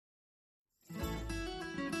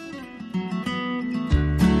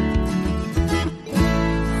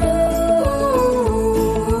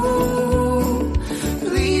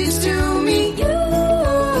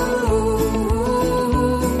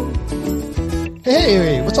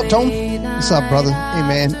Hey, what's up, Tone? What's up, brother? Hey,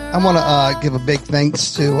 man. I want to give a big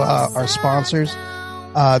thanks to our sponsors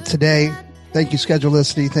today. Thank you,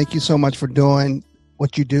 Schedulicity. Thank you so much for doing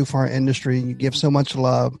what you do for our industry. You give so much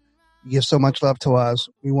love. You give so much love to us.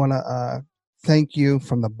 We want to thank you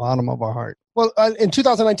from the bottom of our heart. Well, in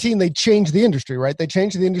 2019, they changed the industry, right? They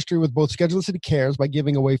changed the industry with both Schedulicity Cares by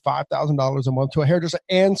giving away $5,000 a month to a hairdresser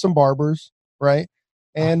and some barbers, right?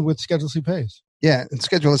 And with Schedulicity Pays. Yeah, and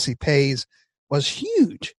Schedulicity Pays was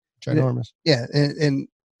huge. Ginormous. Yeah, and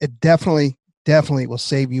it definitely will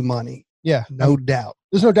save you money. Yeah. No doubt.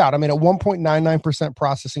 There's no doubt. I mean, a 1.99%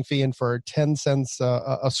 processing fee and for 10 cents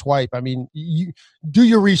a swipe. I mean, you do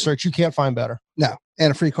your research. You can't find better. No,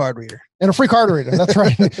 and a free card reader. And a free card reader. That's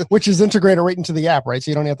right. Which is integrated right into the app, right?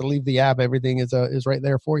 So you don't have to leave the app. Everything is right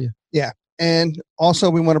there for you. Yeah. And also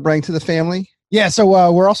we want to bring to the family. Yeah.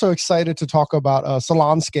 So we're also excited to talk about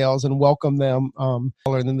Salon Scales and welcome them. And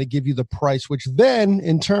then they give you the price, which then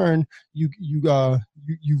in turn you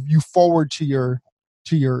forward to your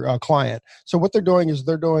client. So what they're doing is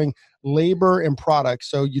they're doing labor and products.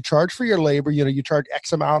 So you charge for your labor, you charge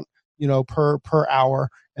X amount, per hour.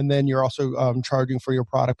 And then you're also charging for your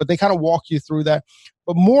product, but they kind of walk you through that.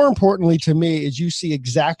 But more importantly to me is you see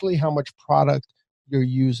exactly how much product you're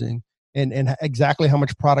using and exactly how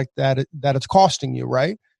much product that it's costing you.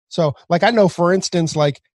 Right. So like, I know, for instance,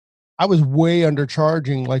 like I was way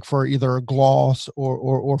undercharging like for either a gloss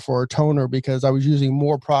or for a toner because I was using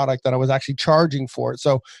more product than I was actually charging for it.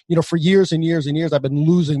 So, for years and years and years, I've been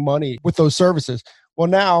losing money with those services. Well,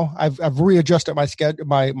 now I've readjusted my schedule,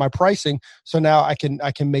 my pricing. So now I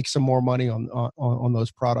can make some more money on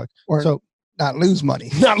those products. So not lose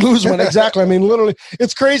money. Not lose money. Exactly. I mean, literally,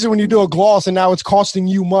 it's crazy when you do a gloss and now it's costing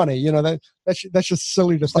you money. That's just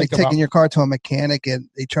silly to think about. Like taking your car to a mechanic and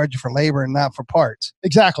they charge you for labor and not for parts.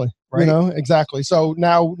 Exactly. Right. Exactly. So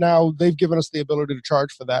now they've given us the ability to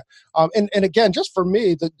charge for that. And again, just for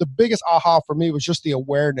me, the biggest aha for me was just the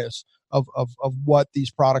awareness of what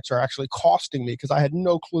these products are actually costing me, because I had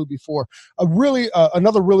no clue before.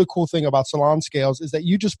 Another really cool thing about Salon Scales is that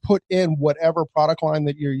you just put in whatever product line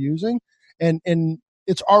that you're using, and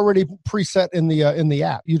it's already preset in the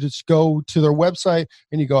app. You just go to their website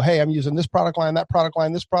and you go, hey, I'm using this product line, that product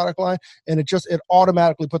line, this product line, and it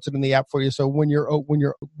automatically puts it in the app for you. So when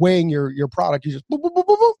you're weighing your product, you just boop, boop, boop,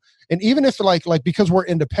 boop, boop. And even if like because we're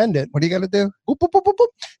independent, what do you got to do? Boop, boop, boop, boop,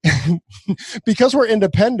 boop. Because we're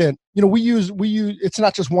independent, we use it's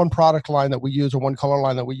not just one product line that we use or one color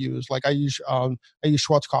line that we use. Like I use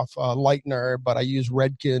Schwarzkopf lightener, but I use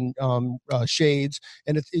Redken shades,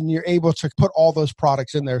 and you're able to put all those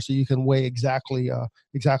products in there so you can weigh exactly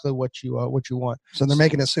what you want. So they're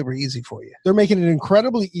making it super easy for you. They're making it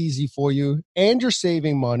incredibly easy for you, and you're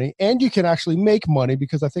saving money, and you can actually make money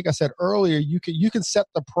because I think I said earlier you can set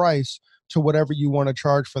the price to whatever you want to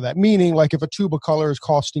charge for that. Meaning, like if a tube of color is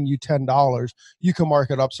costing you $10, you can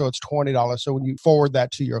mark it up so it's $20. So when you forward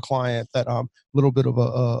that to your client, that little bit of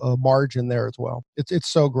a margin there as well. It's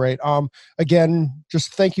so great. Again,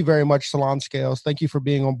 just thank you very much, Salon Scales. Thank you for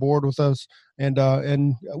being on board with us, and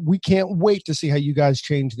we can't wait to see how you guys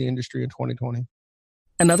change the industry in 2020.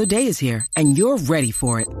 Another day is here, and you're ready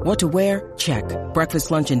for it. What to wear? Check.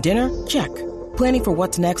 Breakfast, lunch, and dinner? Check. Planning for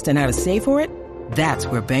what's next and how to save for it? That's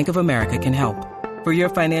where Bank of America can help. For your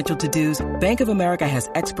financial to-dos, Bank of America has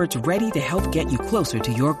experts ready to help get you closer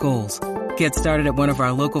to your goals. Get started at one of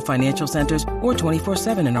our local financial centers or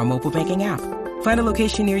 24/7 in our mobile banking app. Find a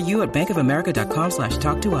location near you at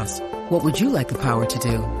bankofamerica.com/talktous. What would you like the power to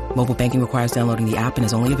do? Mobile banking requires downloading the app and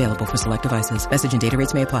is only available for select devices. Message and data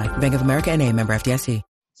rates may apply. Bank of America NA, member FDIC.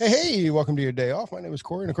 Hey, welcome to your day off. My name is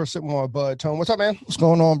Corey, and of course, sitting with my bud Tone. What's up, man? What's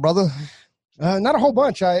going on, brother? Not a whole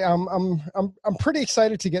bunch. I'm pretty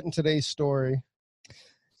excited to get in today's story.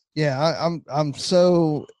 Yeah, I'm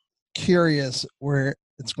so curious where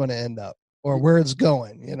it's going to end up or where it's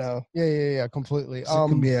going. Yeah, completely. It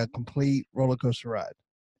can be a complete roller coaster ride.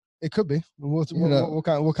 It could be. We'll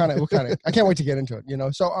kind of. I can't wait to get into it.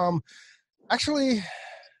 So actually,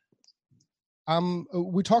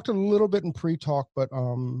 we talked a little bit in pre-talk, but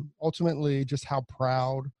ultimately, just how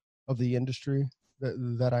proud of the industry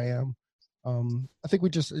that I am. I think we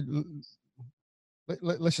just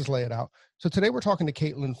let's just lay it out. So today we're talking to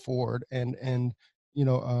Caitlin Ford, and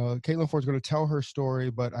Caitlin Ford's going to tell her story,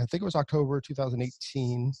 but I think it was October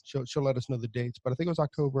 2018. She'll let us know the dates, but I think it was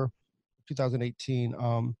October 2018.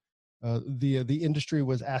 The industry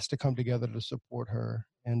was asked to come together to support her,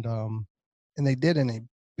 and they did in a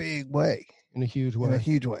big way, in a huge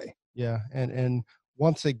way. Yeah, and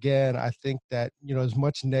once again, I think that as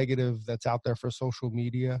much negative that's out there for social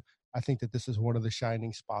media, I think that this is one of the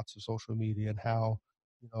shining spots of social media and how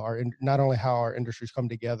not only how our industries come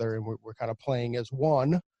together and we're kind of playing as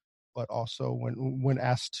one, but also when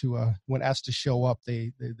asked to show up,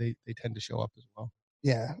 they tend to show up as well.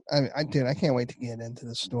 Yeah, I can't wait to get into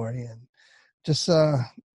the story and just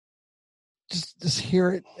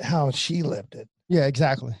hear it how she lived it. Yeah,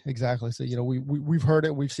 exactly. So we've heard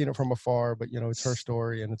it, we've seen it from afar, but it's her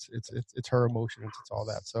story and it's her emotions, it's all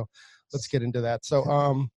that. So let's get into that. So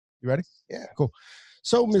you ready? Yeah, cool.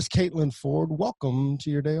 So Miss Caitlin Ford, welcome to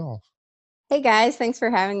your day off. Hey guys, thanks for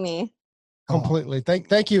having me. Completely.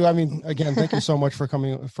 Thank you. I mean, again, thank you so much for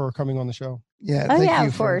coming on the show. Yeah. Oh yeah,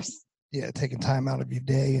 of course. Taking time out of your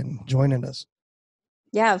day and joining us.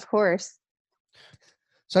 Yeah, of course.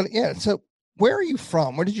 So where are you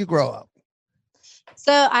from? Where did you grow up?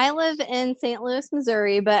 So I live in St. Louis,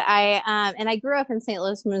 Missouri, but I grew up in St.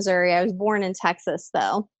 Louis, Missouri. I was born in Texas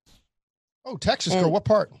though. Oh, Texas, girl. What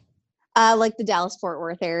part? Like the Dallas-Fort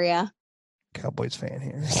Worth area. Cowboys fan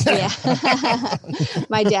here. Yeah.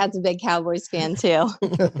 My dad's a big Cowboys fan too.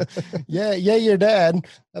 Yeah, your dad.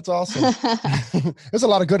 That's awesome. There's a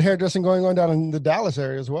lot of good hairdressing going on down in the Dallas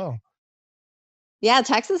area as well. Yeah,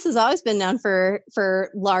 Texas has always been known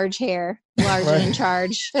for large hair, large and in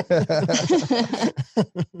charge.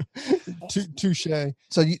 Touche.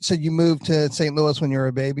 So you moved to St. Louis when you were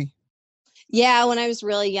a baby? Yeah, when I was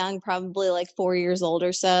really young, probably like 4 years old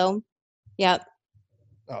or so. Yep.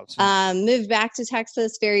 Oh, moved back to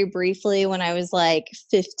Texas very briefly when I was like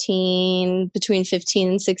between 15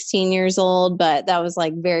 and 16 years old, but that was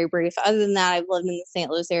like very brief. Other than that, I've lived in the St.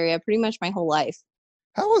 Louis area pretty much my whole life.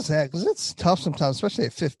 How was that? Because it's tough sometimes, especially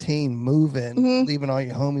at 15, moving, leaving all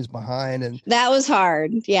your homies behind. And that was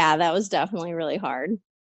hard. Yeah, that was definitely really hard.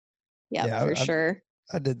 Yeah, for sure.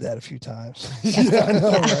 I did that a few times. Yeah, I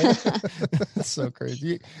know, right? That's so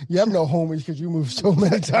crazy. You have no homies because you moved so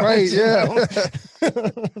many times. Right, yeah.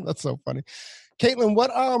 That's so funny. Caitlin,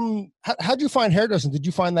 what how'd you find hairdressing? Did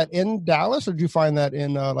you find that in Dallas or did you find that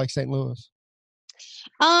in like St. Louis?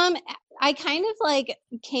 I kind of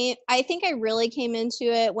I think I really came into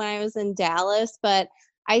it when I was in Dallas, but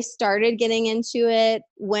I started getting into it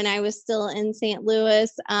when I was still in St.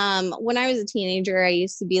 Louis. When I was a teenager, I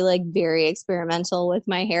used to be like very experimental with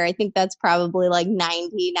my hair. I think that's probably like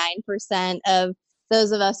 99% of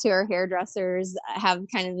those of us who are hairdressers have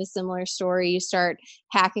kind of a similar story. You start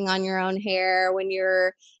hacking on your own hair when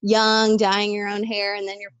you're young, dyeing your own hair, and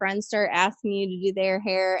then your friends start asking you to do their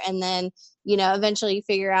hair. And then, eventually you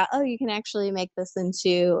figure out, oh, you can actually make this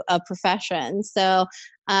into a profession. So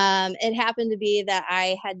it happened to be that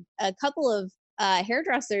I had a couple of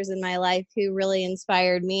hairdressers in my life who really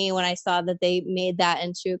inspired me when I saw that they made that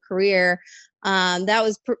into a career. That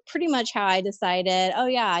was pretty much how I decided, oh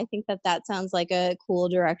yeah, I think that sounds like a cool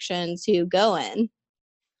direction to go in.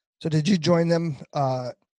 So did you join them?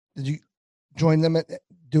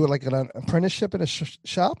 Do it like an apprenticeship in a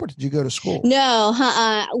shop, or did you go to school? No.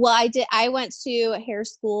 Well, I did. I went to hair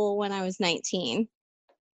school when I was 19.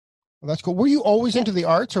 Well, that's cool. Were you always into the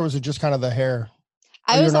arts or was it just kind of the hair?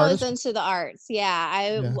 I was always into the arts. Yeah.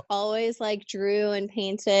 I always drew and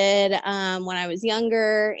painted when I was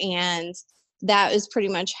younger. And that was pretty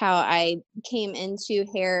much how I came into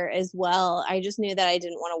hair as well. I just knew that I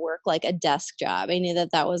didn't want to work like a desk job. I knew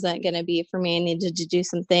that wasn't going to be for me. I needed to do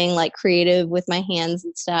something like creative with my hands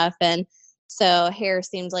and stuff. And so hair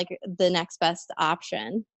seemed like the next best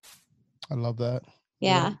option. I love that.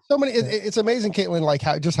 Yeah. So many, it's amazing, Caitlin, like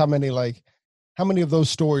how many of those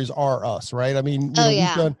stories are us, right? I mean,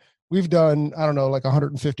 we've done, I don't know, like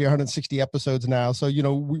 150, 160 episodes now. So,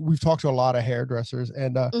 we've talked to a lot of hairdressers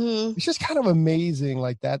and it's just kind of amazing.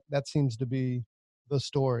 Like that seems to be the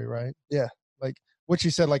story, right? Yeah. Like what you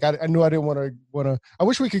said, like, I knew I didn't want to, I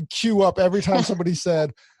wish we could queue up every time somebody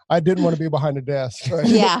said, I didn't want to be behind a desk. Right?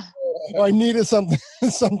 Yeah. Or I needed something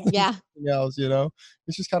else,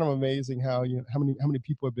 It's just kind of amazing how many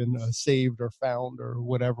people have been saved or found or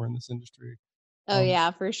whatever in this industry. Oh yeah,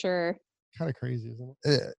 for sure. Kind of crazy, isn't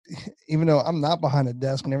it? Even though I'm not behind a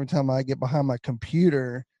desk, and every time I get behind my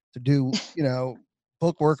computer to do,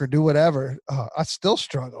 book work or do whatever, I still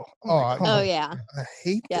struggle. Yeah. I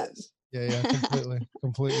hate this. Yeah,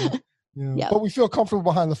 completely. Yeah. But we feel comfortable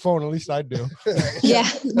behind the phone. At least I do. Yeah.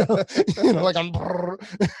 Like I'm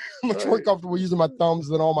much more comfortable using my thumbs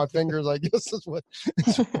than all my fingers. I guess is what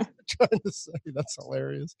I'm trying to say. That's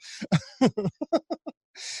hilarious.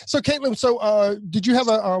 So Caitlin, did you have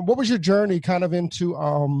what was your journey kind of into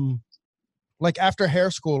like after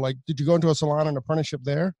hair school? Like, did you go into a salon and apprenticeship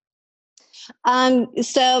there?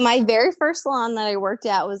 So my very first salon that I worked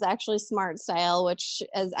at was actually Smart Style, which,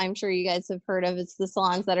 as I'm sure you guys have heard of, it's the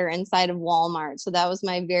salons that are inside of Walmart. So that was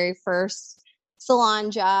my very first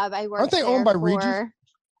salon job. I worked. Aren't they owned by Regis?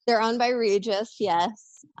 They're owned by Regis,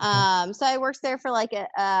 yes. So I worked there for like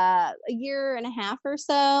a year and a half or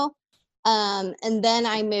so. And then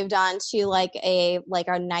I moved on to like a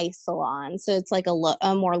nice salon. So it's like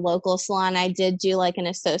a more local salon. I did do like an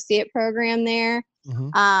associate program there.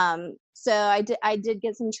 So I did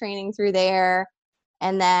get some training through there.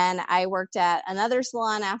 And then I worked at another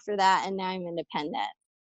salon after that, and now I'm independent.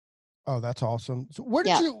 Oh, that's awesome. So where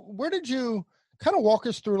did you kind of walk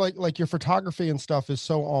us through like your photography and stuff is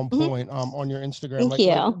so on point on your Instagram. Thank you.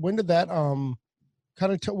 Like when did that kind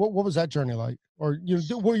of what was that journey like? Or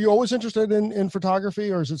were you always interested in photography,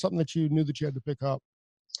 or is it something that you knew that you had to pick up?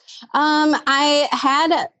 I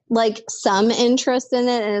had like some interest in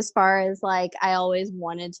it, and as far as like I always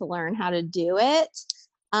wanted to learn how to do it.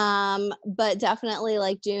 But definitely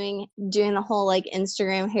like doing the whole like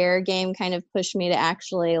Instagram hair game kind of pushed me to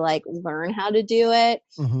actually like learn how to do it.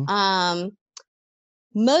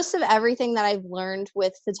 Most of everything that I've learned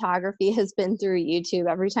with photography has been through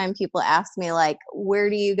YouTube. Every time people ask me like, where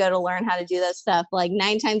do you go to learn how to do that stuff? Like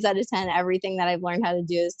 9 times out of 10, everything that I've learned how to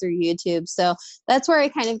do is through YouTube. So that's where I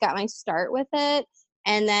kind of got my start with it.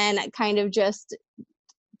 And then kind of just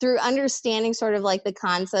through understanding sort of like the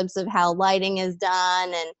concepts of how lighting is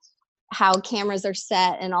done and how cameras are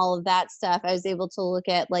set and all of that stuff, I was able to look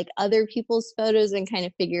at like other people's photos and kind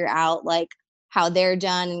of figure out like how they're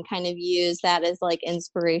done and kind of use that as like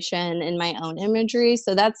inspiration in my own imagery.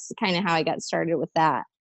 So that's kind of how I got started with that.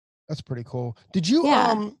 That's pretty cool. Did you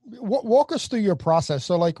walk us through your process?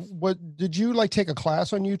 So like, what did you like take a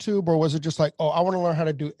class on YouTube, or was it just like, oh, I want to learn how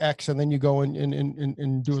to do X, and then you go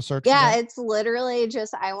and do a search? Yeah, it's literally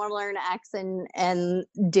just I want to learn X and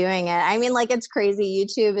doing it. I mean, like it's crazy.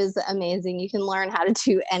 YouTube is amazing. You can learn how to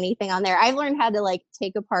do anything on there. I've learned how to like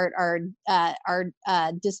take apart our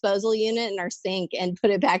disposal unit and our sink and put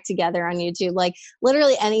it back together on YouTube. Like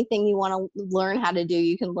literally anything you want to learn how to do,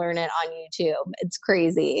 you can learn it on YouTube. It's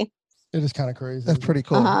crazy. It is kind of crazy. That's pretty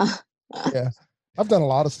cool. Yeah. I've done a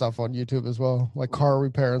lot of stuff on YouTube as well, like car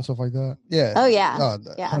repair and stuff like that. Yeah. Oh yeah.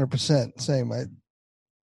 100%. Same.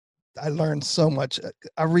 I learned so much.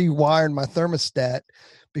 I rewired my thermostat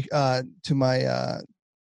to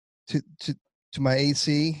my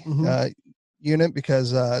AC unit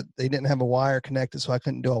because they didn't have a wire connected, so I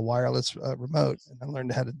couldn't do a wireless remote. And I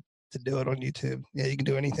learned how to do it on YouTube. Yeah, you can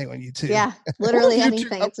do anything on YouTube. Yeah, literally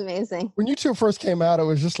anything. It's amazing. When YouTube first came out, it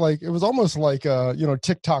was just like, it was almost like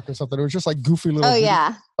TikTok or something. It was just like goofy little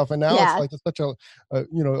stuff. And now it's like it's such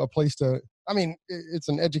a place to, I mean, it's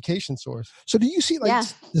an education source. So do you see like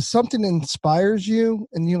does something inspires you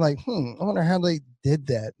and you're like, I wonder how they did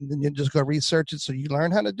that, and then you just go research it so you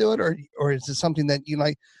learn how to do it, or is it something that you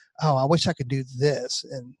like, oh, I wish I could do this?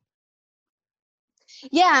 And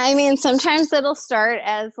yeah, I mean, sometimes it'll start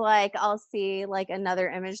as like, I'll see like another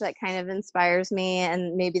image that kind of inspires me.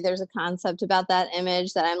 And maybe there's a concept about that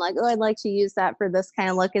image that I'm like, oh, I'd like to use that for this kind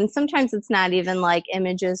of look. And sometimes it's not even like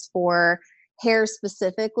images for hair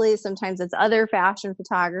specifically. Sometimes it's other fashion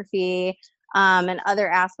photography and other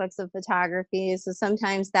aspects of photography. So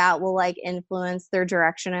sometimes that will like influence their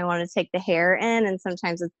direction I want to take the hair in. And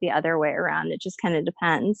sometimes it's the other way around. It just kind of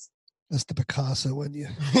depends. That's the Picasso, wouldn't you?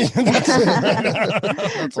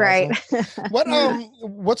 That's right. Awesome.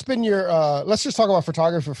 What's been your, let's just talk about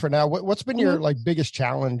photography for now. What's been your like biggest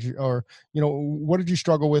challenge, or, what did you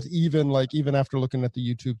struggle with even after looking at the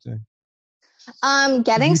YouTube thing?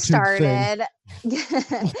 Getting started,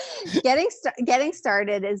 getting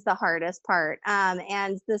started is the hardest part.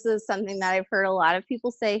 And this is something that I've heard a lot of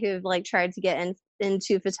people say who've like tried to get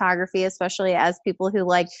into photography, especially as people who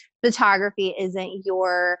like photography isn't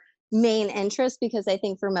your main interest, because I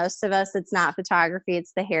think for most of us, it's not photography,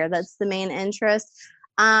 it's the hair that's the main interest.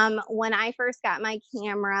 When I first got my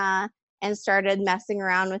camera and started messing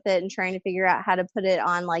around with it and trying to figure out how to put it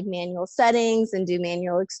on like manual settings and do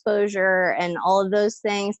manual exposure and all of those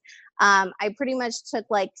things, I pretty much took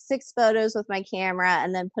like 6 photos with my camera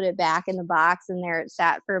and then put it back in the box, and there it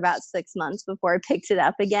sat for about 6 months before I picked it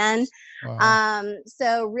up again. Wow.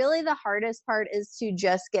 So really the hardest part is to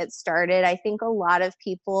just get started. I think a lot of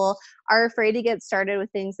people are afraid to get started with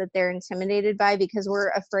things that they're intimidated by because we're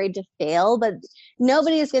afraid to fail, but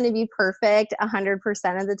nobody is going to be perfect 100%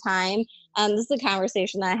 of the time. This is a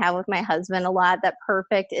conversation that I have with my husband a lot, that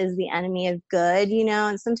perfect is the enemy of good,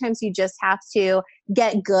 and sometimes you just have to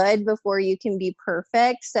get good before you can be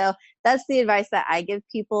perfect. So that's the advice that I give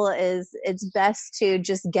people, is it's best to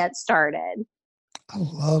just get started. I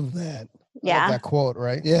love that. Yeah. I love that quote,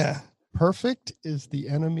 right? Yeah. Perfect is the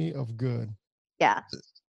enemy of good. Yeah.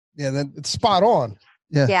 Yeah. It's spot on.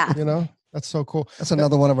 Yeah. Yeah. That's so cool. That's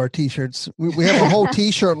another one of our T-shirts. We have a whole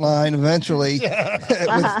T-shirt line eventually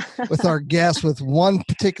with our guests with one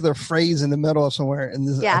particular phrase in the middle of somewhere. And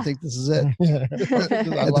this, I think this is it.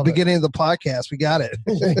 At the beginning of the podcast, we got it.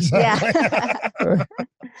 Exactly.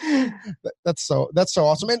 That's so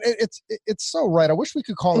awesome. And it's so right. I wish we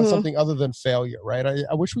could call it something other than failure, right?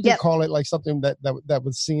 I wish we could call it like something that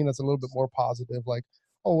was seen as a little bit more positive, like,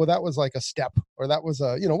 oh, well, that was like a step, or that was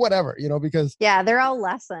a, whatever, because they're all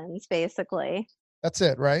lessons basically. That's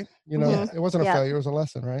it, right? It wasn't a failure, it was a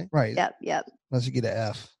lesson, right? Right. Yep. Unless you get an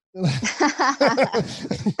F. Then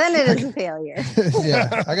it is a failure.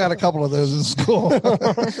 Yeah, I got a couple of those in school.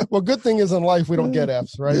 Well, good thing is in life we don't get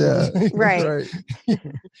Fs, right? Yeah, right.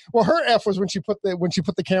 Well, her F was when she put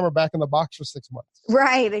the camera back in the box for 6 months.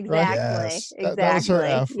 Right, exactly. Right? Yes. Exactly. That was her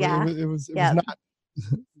F. Yeah. It was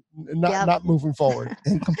not moving forward.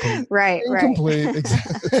 Incomplete. Right. Incomplete.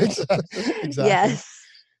 Exactly. Yes.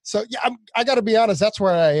 So I got to be honest. That's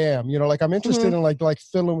where I am. Like I'm interested in like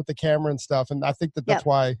fiddling with the camera and stuff, and I think that's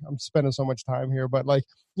why I'm spending so much time here. But like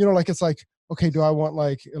it's like, okay, do I want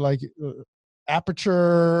like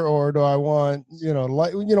aperture, or do I want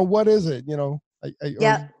light? What is it? Or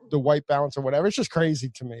the white balance or whatever. It's just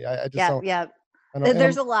crazy to me. I just don't. Yep.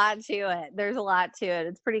 There's a lot to it.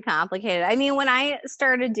 It's pretty complicated. I mean, when I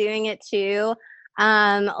started doing it too,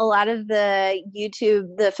 a lot of the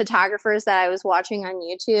photographers that I was watching on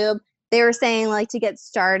YouTube, they were saying like to get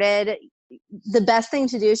started, the best thing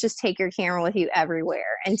to do is just take your camera with you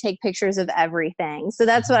everywhere and take pictures of everything. So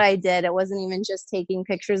that's what I did. It wasn't even just taking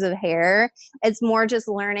pictures of hair. It's more just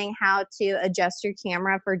learning how to adjust your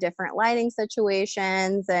camera for different lighting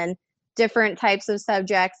situations and different types of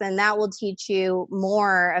subjects, and that will teach you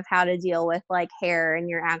more of how to deal with like hair and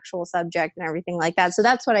your actual subject and everything like that. So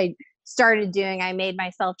that's what I started doing. I made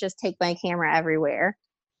myself just take my camera everywhere.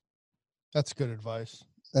 That's good advice.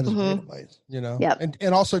 That is great advice.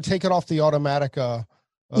 And also take it off the automatic.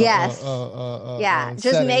 Yes. Just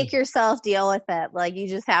setting. make yourself deal with it. Like you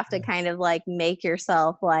just have to kind of like make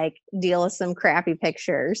yourself like deal with some crappy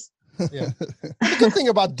pictures. Yeah. The good thing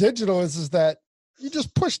about digital is that you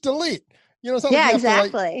just push delete. It's not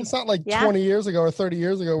exactly. it's not like 20 years ago or 30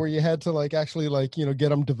 years ago where you had to like actually like, get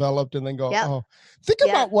them developed and then go, think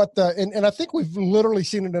about what and I think we've literally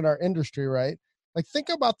seen it in our industry, right? Like think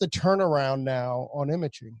about the turnaround now on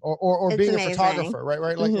imaging or being amazing. A photographer,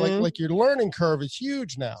 right? Like your learning curve is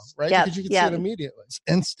huge now, right? Because you can see it immediately. It's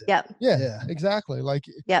instant. Yeah, exactly. Like,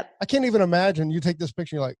 I can't even imagine you take this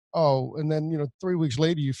picture, you're like, oh, and then 3 weeks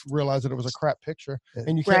later you realize that it was a crap picture,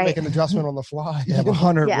 and you can't make an adjustment on the fly. You have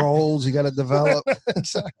 100 rolls you got to develop.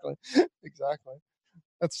 Exactly.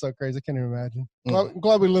 That's so crazy. I can't even imagine. Well, I'm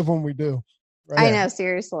glad we live when we do. Right? I know,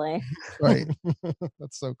 seriously. Right.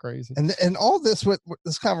 That's so crazy. And all this with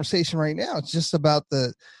this conversation right now, it's just about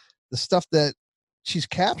the stuff that she's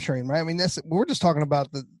capturing, right? I mean, we're just talking about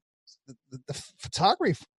the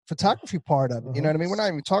photography part of it. You know what I mean? We're not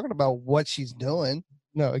even talking about what she's doing.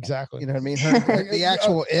 No, exactly. You know what I mean? The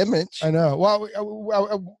actual image. I know. Well,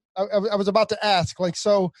 I was about to ask, like,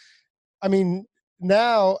 so, I mean,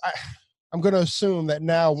 now I'm going to assume that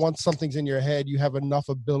now once something's in your head, you have enough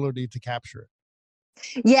ability to capture it.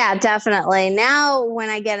 Yeah, definitely. Now, when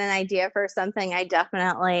I get an idea for something, I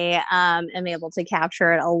definitely am able to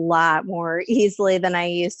capture it a lot more easily than I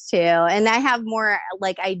used to. And I have more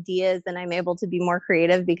like ideas, and I'm able to be more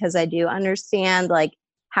creative because I do understand like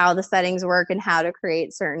how the settings work and how to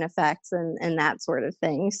create certain effects and that sort of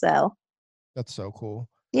thing. So that's so cool.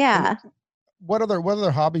 Yeah. And what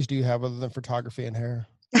other hobbies do you have other than photography and hair?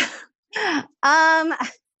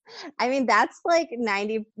 I mean, that's like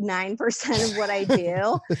 99% of what I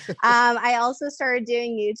do. I also started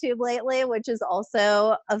doing YouTube lately, which is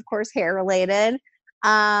also, of course, hair related.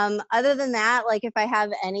 Other than that, like if I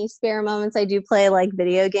have any spare moments, I do play like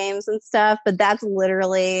video games and stuff, but that's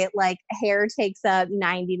literally like hair takes up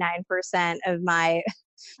 99% of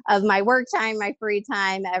my work time, my free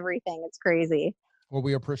time, everything. It's crazy. Well,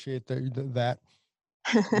 we appreciate that.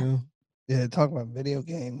 Yeah, talk about video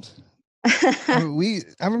games. I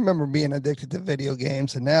remember being addicted to video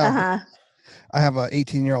games, and now I have an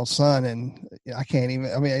 18-year-old son, and I can't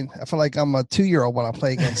even. I mean, I feel like I'm a 2-year-old when I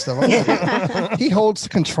play against him. He holds the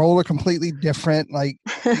controller completely different, like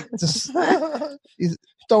just he's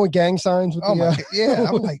throwing gang signs. With I'm like,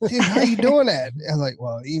 dude, how are you doing that? I'm like,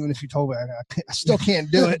 well, even if you told me, I still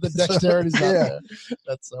can't do it. The dexterity's not there.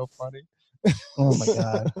 That's so funny. Oh my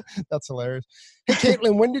God, that's hilarious. Hey,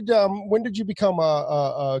 Caitlin, when did you become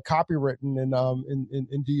a copywritten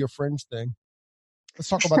and do your Fringe thing? Let's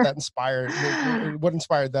talk about that. What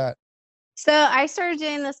inspired that? So I started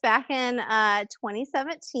doing this back in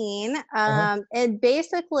 2017. And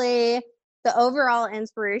basically the overall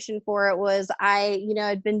inspiration for it was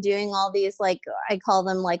I'd been doing all these, like, I call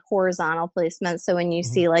them like horizontal placements. So when you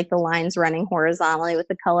see like the lines running horizontally with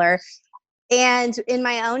the color, and in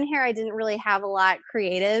my own hair, I didn't really have a lot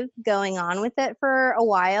creative going on with it for a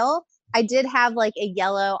while. I did have like a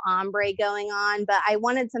yellow ombre going on, but I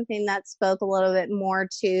wanted something that spoke a little bit more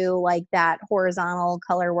to like that horizontal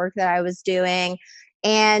color work that I was doing.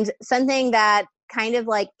 And something that kind of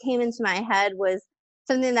like came into my head was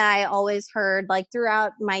something that I always heard like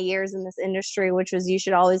throughout my years in this industry, which was you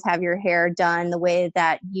should always have your hair done the way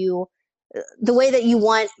that you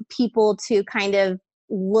want people to kind of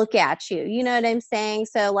look at you. You know what I'm saying?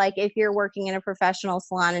 So like if you're working in a professional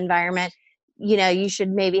salon environment, you should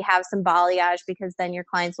maybe have some balayage, because then your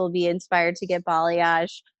clients will be inspired to get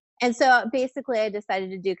balayage. And so basically I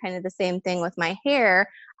decided to do kind of the same thing with my hair.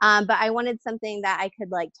 But I wanted something that I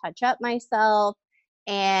could like touch up myself,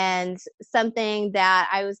 and something that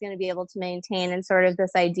I was going to be able to maintain. And sort of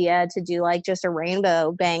this idea to do like just a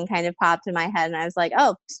rainbow bang kind of popped in my head. And I was like,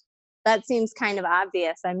 oh, that seems kind of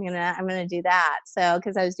obvious. I'm going to do that. So,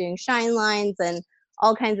 cause I was doing shine lines and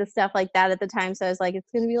all kinds of stuff like that at the time. So I was like, it's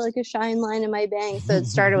going to be like a shine line in my bang. So it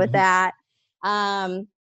started with that.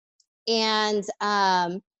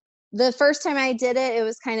 The first time I did it, it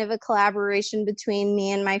was kind of a collaboration between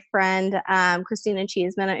me and my friend, Christina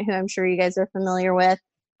Cheeseman, who I'm sure you guys are familiar with.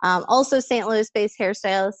 Also St. Louis-based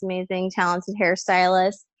hairstylist, amazing, talented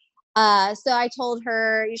hairstylist. So I told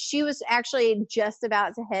her, she was actually just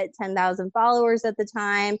about to hit 10,000 followers at the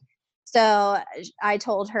time. So I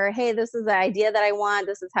told her, hey, this is the idea that I want.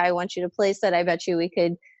 This is how I want you to place it. I bet you we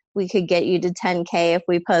could get you to 10K if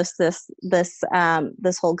we post this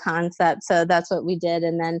whole concept. So that's what we did.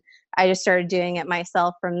 And then I just started doing it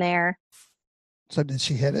myself from there. So did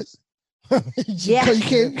she hit it? Yeah. So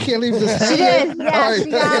you can't leave this. She did. Yeah, she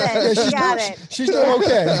got it. Yeah, she got it. She's doing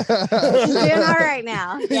okay. She's doing all right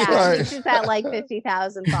now. Yeah, Right. I think she's at like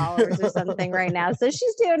 50,000 followers or something right now. So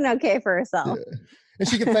she's doing okay for herself. Yeah. And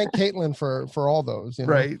she can thank Caitlin for all those.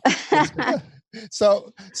 Right.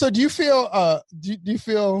 So do you feel? Do you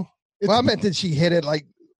feel? Well, I meant, did she hit it like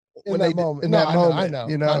In that moment. I know.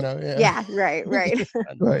 Yeah, right. Right.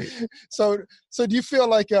 So do you feel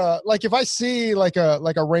like if I see like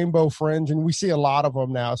a rainbow fringe, and we see a lot of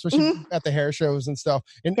them now, especially at the hair shows and stuff,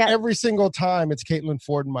 and every single time it's Caitlin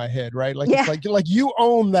Ford in my head, right? Like it's like you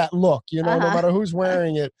own that look, no matter who's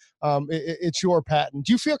wearing it, it's your patent.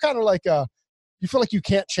 Do you feel kind of like you feel like you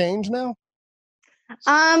can't change now?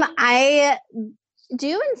 I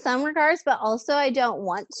do in some regards, but also I don't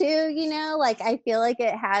want to, like I feel like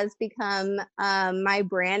it has become my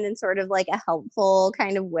brand in sort of like a helpful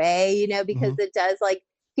kind of way, because it does, like,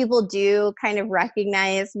 people do kind of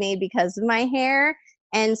recognize me because of my hair.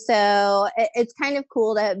 And so it's kind of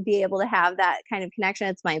cool to be able to have that kind of connection.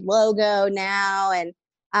 It's my logo now. And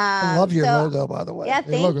I love your logo, by the way. Yeah,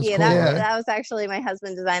 thank you. Cool, that was actually my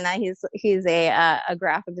husband designed that. He's a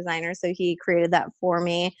graphic designer, so he created that for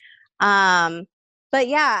me. But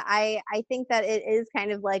yeah, I think that it is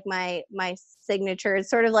kind of like my signature. It's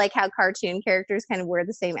sort of like how cartoon characters kind of wear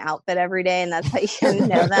the same outfit every day, and that's how you kind of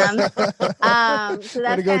know them. So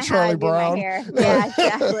that's kind of how I do my hair. Yeah,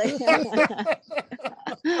 exactly.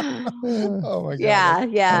 Oh my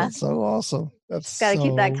god! Yeah. That's so awesome. That's got to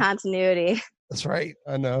keep that continuity. That's right.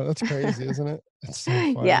 I know, that's crazy, isn't it? It's so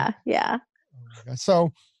funny. Yeah. Oh my god.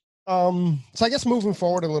 So I guess moving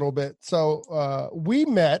forward a little bit. So we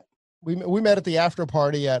met at the after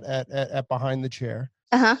party at Behind the Chair.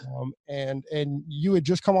 And you had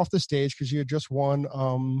just come off the stage because you had just won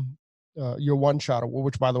your One Shot Award,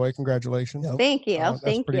 which, by the way, congratulations. Thank you. That's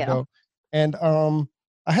Thank pretty you. dope. And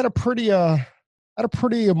I had a pretty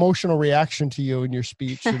emotional reaction to you in your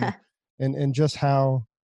speech, and just how,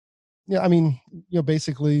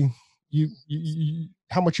 basically you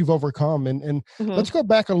how much you've overcome, and let's go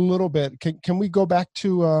back a little bit. Can we go back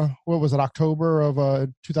to what was it, October of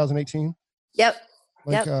 2018? Yep.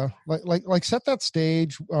 Like set that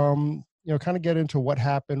stage, kind of get into what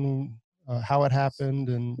happened, how it happened,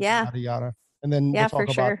 and yada yada, and then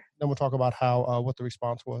we'll talk about how what the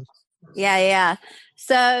response was. Yeah.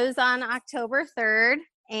 So it was on October 3rd,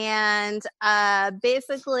 and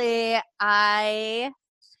basically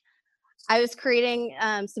I was creating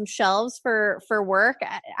some shelves for work.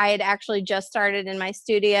 I had actually just started in my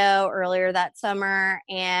studio earlier that summer,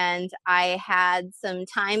 and I had some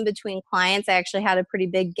time between clients. I actually had a pretty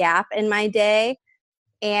big gap in my day,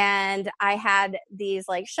 and I had these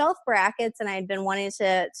like shelf brackets, and I'd been wanting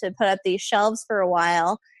to put up these shelves for a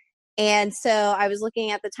while. And so I was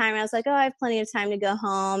looking at the time, and I was like, oh, I have plenty of time to go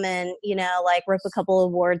home and, like rip a couple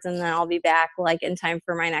of boards, and then I'll be back like in time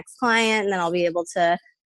for my next client, and then I'll be able to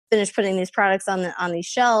finish putting these products on these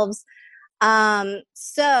shelves.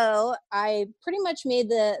 So I pretty much made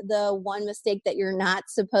the one mistake that you're not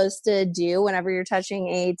supposed to do whenever you're touching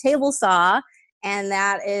a table saw. And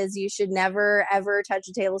that is, you should never, ever touch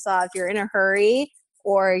a table saw if you're in a hurry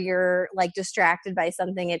or you're like distracted by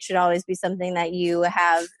something. It should always be something that you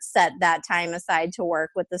have set that time aside to work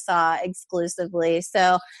with the saw exclusively.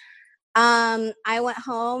 So I went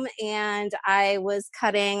home and I was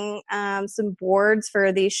cutting some boards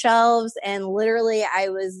for these shelves, and literally I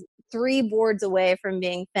was 3 boards away from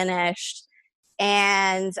being finished.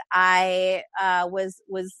 And I was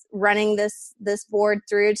running this board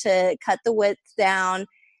through to cut the width down,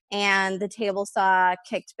 and the table saw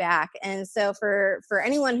kicked back. And so for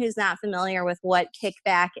anyone who's not familiar with what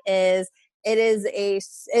kickback is,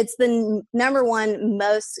 it's the number one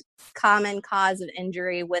most common cause of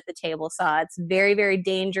injury with a table saw. It's very, very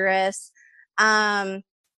dangerous. And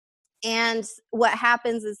what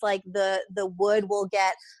happens is like the wood will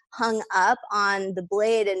get hung up on the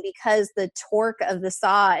blade, and because the torque of the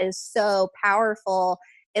saw is so powerful,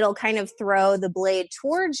 it'll kind of throw the blade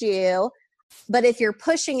towards you. But if you're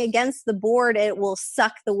pushing against the board, it will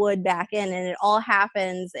suck the wood back in, and it all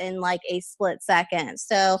happens in like a split second.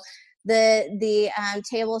 So the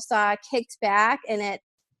table saw kicked back and it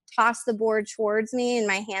tossed the board towards me, and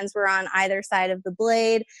my hands were on either side of the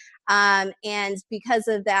blade. And because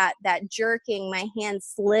of that jerking, my hand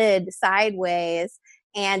slid sideways.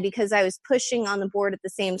 And because I was pushing on the board at the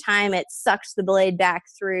same time, it sucked the blade back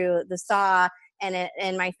through the saw,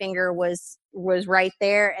 and my finger was right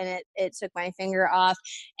there, and it took my finger off.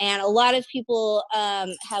 And a lot of people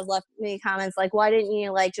have left me comments like, why didn't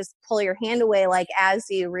you like just pull your hand away like as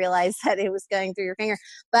you realized that it was going through your finger?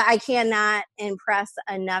 But I cannot impress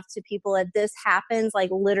enough to people that this happens like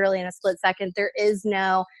literally in a split second. There's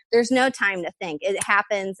no time to think. It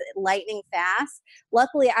happens lightning fast.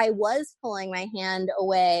 Luckily, I was pulling my hand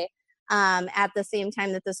away at the same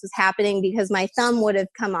time that this was happening, because my thumb would have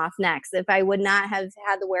come off next. If I would not have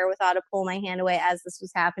had the wherewithal to pull my hand away as this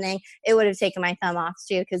was happening, it would have taken my thumb off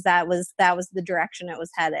too, because that was the direction it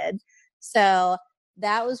was headed. So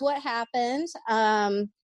that was what happened.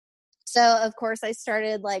 So of course I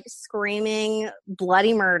started like screaming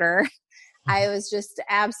bloody murder. I was just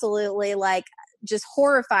absolutely like just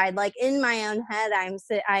horrified. Like in my own head, I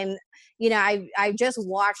just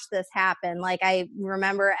watched this happen. Like I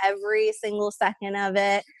remember every single second of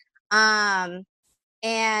it. And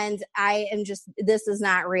I am just, this is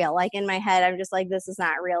not real. Like in my head, I'm just like, this is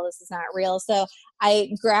not real. This is not real. So I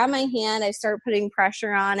grab my hand, I start putting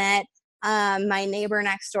pressure on it. My neighbor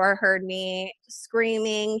next door heard me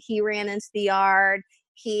screaming. He ran into the yard.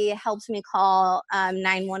 He helped me call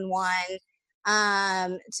 911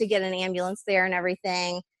 to get an ambulance there and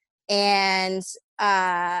everything. And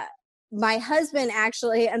my husband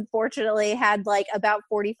actually, unfortunately, had like about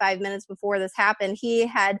 45 minutes before this happened, he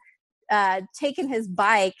had taken his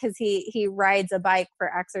bike, because he rides a bike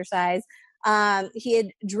for exercise. He had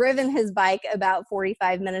driven his bike about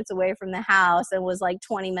 45 minutes away from the house and was like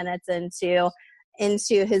 20 minutes into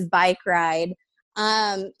his bike ride.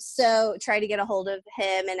 So tried to get a hold of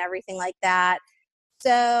him and everything like that.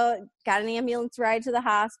 So got an ambulance ride to the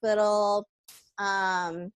hospital.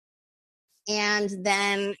 And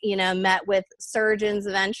then, met with surgeons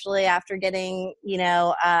eventually after getting,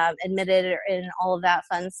 admitted and all of that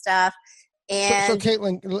fun stuff. And so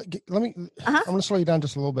Caitlin, let me, I'm going to slow you down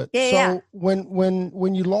just a little bit. So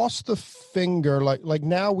when you lost the finger, like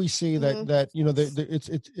now we see that,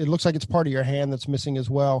 it looks like it's part of your hand that's missing as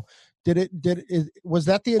well. Was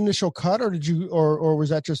that the initial cut, or or was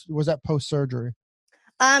that post-surgery?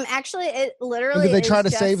 Actually it literally, did they try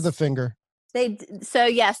to save the finger?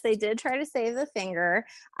 Yes, they did try to save the finger.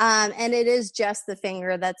 And it is just the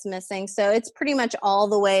finger that's missing. So it's pretty much all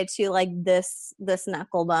the way to like this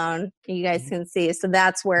knuckle bone, you guys can see. So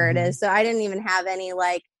that's where it is. So I didn't even have any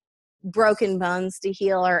like broken bones to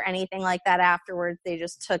heal or anything like that afterwards. They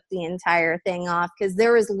just took the entire thing off, because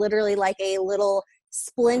there was literally like a little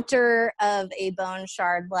splinter of a bone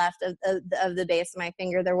shard left of the base of my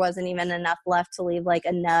finger. There wasn't even enough left to leave like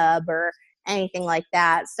a nub or anything like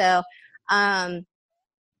that. So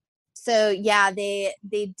yeah, they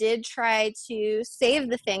did try to save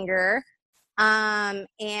the finger.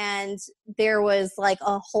 And there was like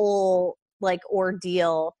a whole like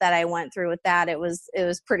ordeal that I went through with that. It was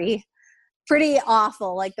pretty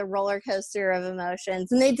awful, like the roller coaster of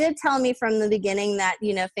emotions. And they did tell me from the beginning that,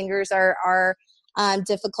 fingers are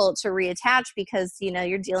difficult to reattach, because,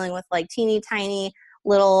 you're dealing with like teeny tiny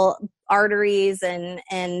little arteries and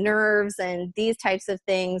nerves and these types of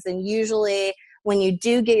things. And usually when you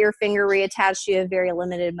do get your finger reattached, you have very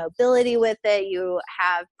limited mobility with it. You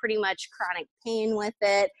have pretty much chronic pain with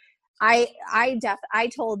it. I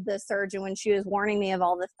told the surgeon when she was warning me of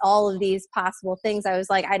all of these possible things, I was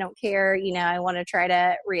like, I don't care, I want to try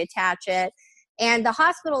to reattach it. And the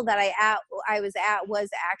hospital that I was at was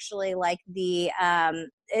actually like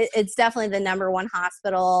it's definitely the number one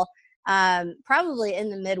hospital, probably in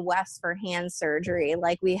the Midwest for hand surgery.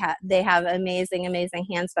 Like they have amazing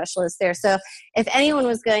hand specialists there. So if anyone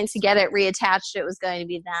was going to get it reattached, it was going to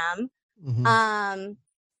be them. Mm-hmm.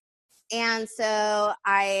 And so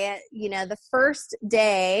the first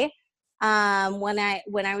day, when I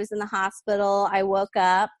was in the hospital, I woke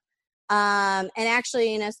up, and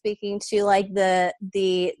actually, speaking to like the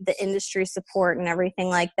industry support and everything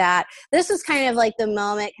like that, this was kind of like the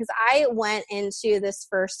moment, because I went into this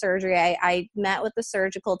first surgery. I met with the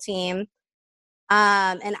surgical team,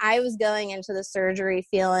 and I was going into the surgery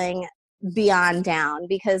feeling beyond down,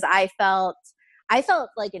 because I felt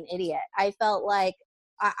like an idiot. I felt like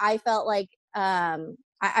I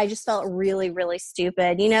just felt really, really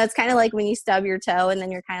stupid. It's kind of like when you stub your toe and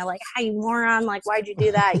then you're kind of like, "Hi, you moron. Like, why'd you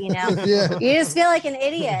do that?" Yeah. You just feel like an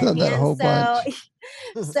idiot. Done that a whole bunch.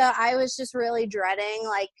 So I was just really dreading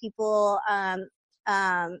like people,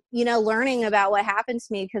 learning about what happened to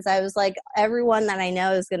me, because I was like, everyone that I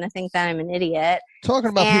know is going to think that I'm an idiot.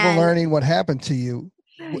 Talking about people learning what happened to you.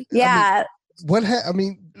 Yeah.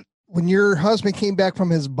 When your husband came back from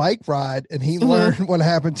his bike ride and he learned what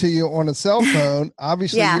happened to you on a cell phone,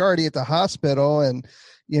 obviously you're already at the hospital and,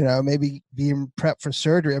 maybe being prepped for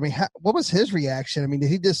surgery. I mean, what was his reaction? I mean, did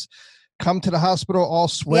he just come to the hospital all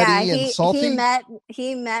sweaty and salty?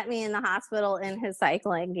 He met me in the hospital in his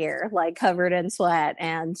cycling gear, like covered in sweat.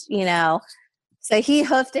 And, so he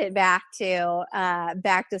hoofed it back to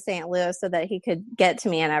St. Louis so that he could get to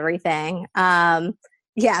me and everything.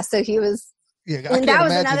 So he was, and that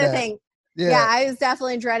was another thing. Yeah, I was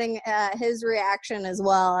definitely dreading his reaction as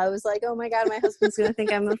well. I was like, oh my God, my husband's going to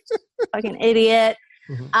think I'm a fucking idiot.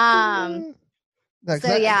 I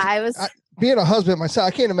was being a husband myself.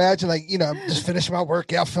 I can't imagine just finishing my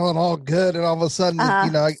workout, feeling all good. And all of a sudden,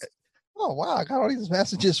 oh wow, I got all these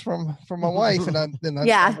messages from my wife. And then all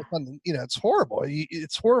of a sudden, it's horrible.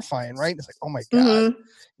 It's horrifying, right? It's like, oh my God.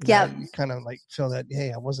 Mm-hmm. You kind of like feel that,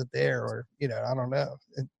 hey, I wasn't there, or, I don't know.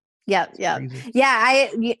 Yep. Yeah.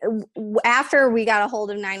 After we got a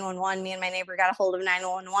hold of 911, me and my neighbor got a hold of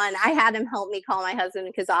 911. I had him help me call my husband,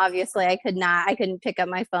 because obviously I couldn't pick up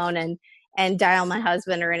my phone and dial my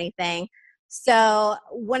husband or anything. So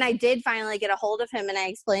when I did finally get a hold of him and I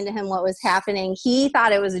explained to him what was happening, he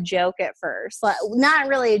thought it was a joke at first. Like, not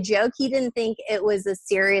really a joke. He didn't think it was as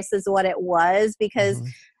serious as what it was, because,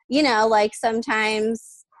 like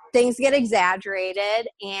sometimes things get exaggerated,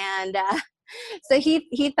 and, so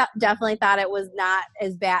he definitely thought it was not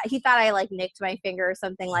as bad. He thought I like nicked my finger or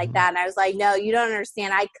something like that. And I was like, no, you don't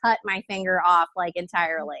understand. I cut my finger off like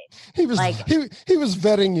entirely. He was like, he was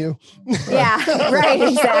vetting you. Yeah, right.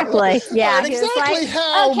 Exactly. Yeah. Right, exactly. Like,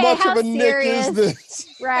 how much of a nick is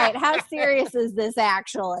this? Right. How serious is this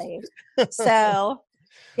actually? So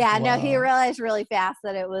yeah, wow. No, he realized really fast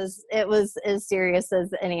that it was as serious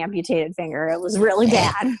as an amputated finger. It was really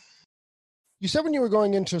bad. You said when you were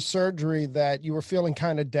going into surgery that you were feeling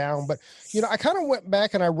kind of down, but I kind of went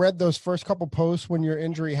back and I read those first couple posts when your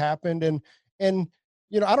injury happened, and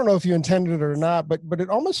I don't know if you intended it or not, but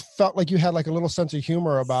it almost felt like you had like a little sense of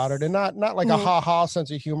humor about it, and not like a ha-ha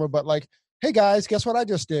sense of humor, but like, hey guys, guess what I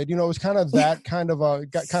just did? It was kind of that I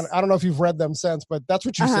don't know if you've read them since, but that's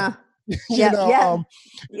what you said.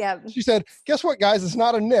 She said, guess what, guys, it's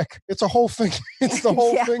not a nick, it's a whole finger. It's the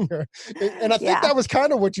whole finger. And I think that was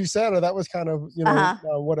kind of what you said, or that was kind of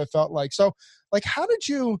what it felt like. So like, how did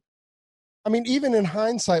you, even in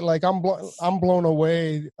hindsight, like I'm blown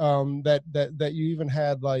away that you even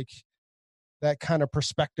had like that kind of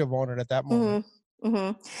perspective on it at that moment.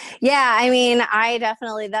 Mm-hmm. Yeah, I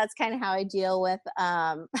definitely, that's kind of how I deal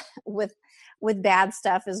with bad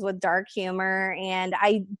stuff, is with dark humor, and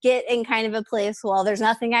I get in kind of a place, well, there's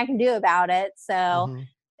nothing I can do about it, so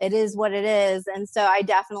it is what it is. And so I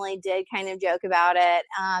definitely did kind of joke about it,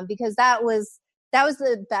 because that was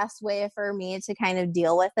the best way for me to kind of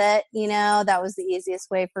deal with it. That was the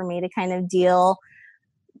easiest way for me to kind of deal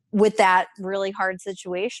with that really hard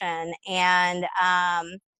situation. And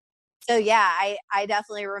so yeah, I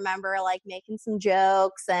definitely remember like making some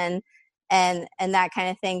jokes and that kind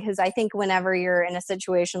of thing. Because I think whenever you're in a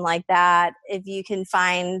situation like that, if you can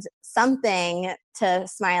find something to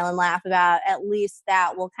smile and laugh about, at least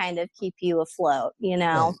that will kind of keep you afloat,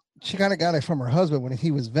 she kind of got it from her husband when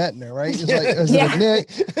he was vetting her, right? It's Yeah. like, is it a Nick?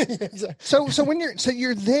 Exactly. So when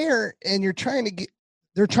you're there and you're trying to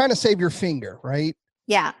they're trying to save your finger, right?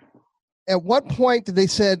 Yeah. At what point did they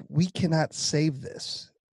said we cannot save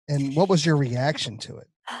this? And what was your reaction to it?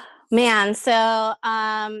 Man, so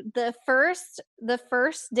the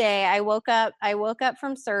first day I woke up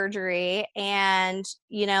from surgery, and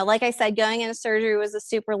like I said, going into surgery was a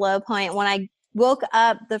super low point. When I woke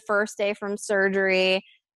up the first day from surgery,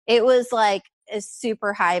 it was like a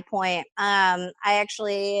super high point. I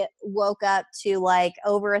actually woke up to like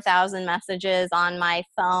over 1,000 messages on my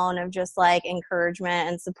phone of just like encouragement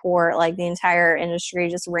and support, like the entire industry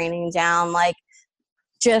just raining down like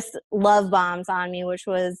just love bombs on me, which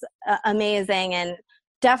was amazing and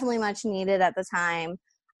definitely much needed at the time.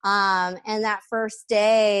 And that first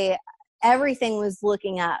day, everything was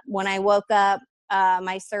looking up. When I woke up,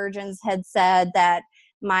 my surgeons had said that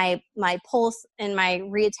my pulse in my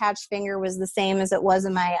reattached finger was the same as it was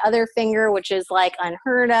in my other finger, which is like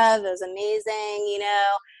unheard of. It was amazing,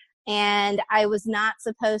 and I was not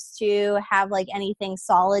supposed to have like anything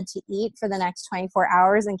solid to eat for the next 24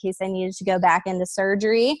 hours in case I needed to go back into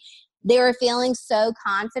surgery. They were feeling so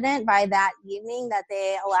confident by that evening that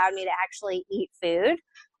they allowed me to actually eat food.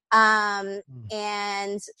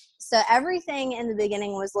 And so everything in the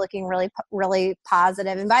beginning was looking really, really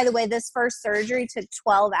positive. And by the way, this first surgery took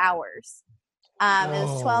 12 hours. It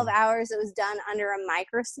was 12 hours. It was done under a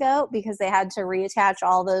microscope because they had to reattach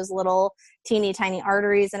all those little teeny tiny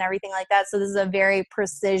arteries and everything like that. So this is a very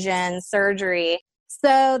precision surgery.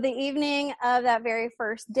 So the evening of that very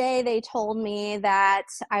first day, they told me that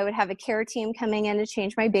I would have a care team coming in to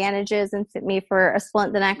change my bandages and fit me for a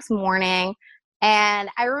splint the next morning. And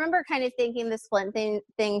I remember kind of thinking the splint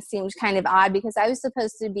thing seemed kind of odd because I was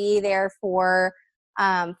supposed to be there for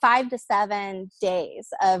 5 to 7 days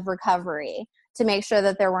of recovery to make sure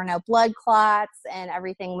that there were no blood clots and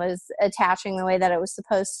everything was attaching the way that it was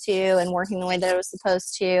supposed to and working the way that it was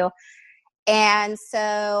supposed to. And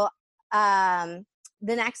so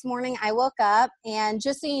the next morning I woke up, and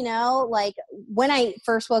just so you know, like when I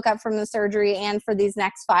first woke up from the surgery and for these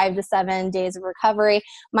next 5 to 7 days of recovery,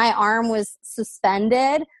 my arm was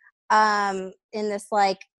suspended in this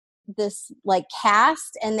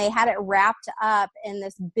cast, and they had it wrapped up in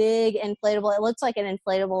this big inflatable. It looked like an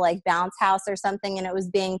inflatable like bounce house or something, and it was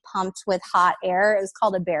being pumped with hot air. It was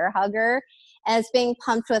called a bear hugger, and it's being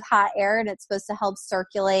pumped with hot air, and it's supposed to help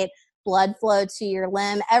circulate blood flow to your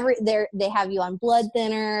limb. They have you on blood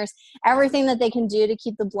thinners, everything that they can do to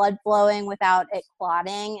keep the blood flowing without it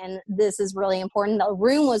clotting. And this is really important. The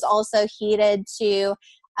room was also heated to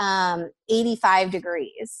 85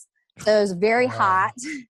 degrees. So it was very hot.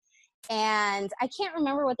 And I can't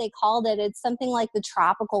remember what they called it. It's something like the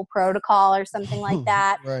tropical protocol or something like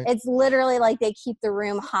that. Right. It's literally like they keep the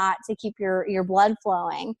room hot to keep your blood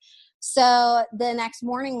flowing. So the next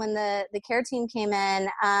morning when the care team came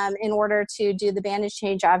in order to do the bandage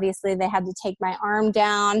change, obviously they had to take my arm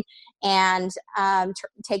down and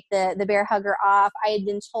take the bear hugger off. I had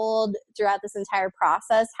been told throughout this entire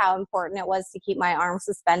process how important it was to keep my arm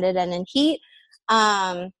suspended and in heat.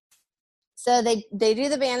 So they do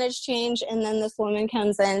the bandage change, and then this woman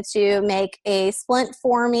comes in to make a splint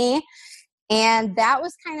for me. And that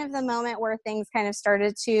was kind of the moment where things kind of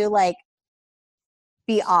started to like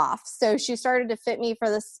be off. So she started to fit me for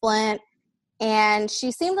the splint, and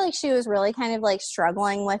she seemed like she was really kind of like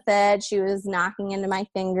struggling with it. She was knocking into my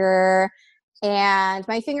finger, and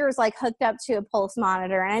my finger was like hooked up to a pulse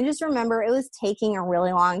monitor. And I just remember it was taking a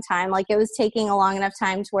really long time. Like it was taking a long enough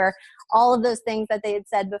time to where all of those things that they had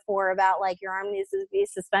said before about like your arm needs to be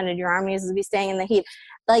suspended, your arm needs to be staying in the heat,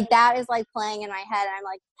 like that is like playing in my head. I'm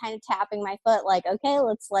like kind of tapping my foot like, okay,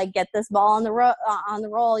 let's like get this ball on the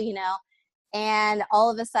roll, you know. And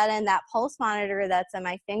all of a sudden that pulse monitor that's in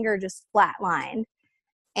my finger just flatlined.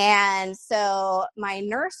 And so my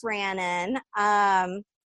nurse ran in,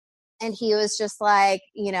 and he was just like,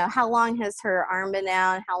 you know, how long has her arm been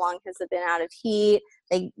down? How long has it been out of heat?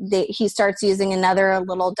 He starts using another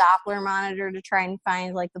little Doppler monitor to try and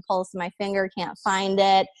find like the pulse of my finger. Can't find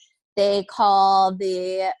it. They call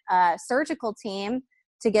the surgical team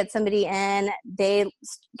to get somebody in. They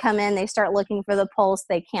come in, they start looking for the pulse.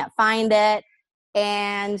 They can't find it.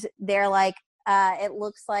 And they're like, it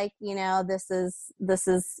looks like, you know, this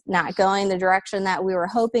is not going the direction that we were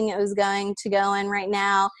hoping it was going to go in right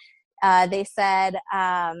now. They said,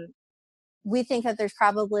 we think that there's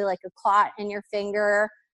probably like a clot in your finger.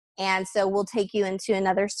 And so we'll take you into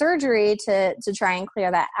another surgery to try and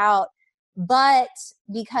clear that out. But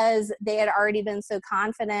because they had already been so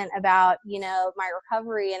confident about, my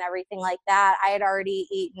recovery and everything like that, I had already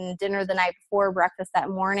eaten dinner the night before, breakfast that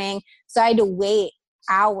morning. So I had to wait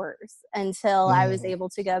hours until I was able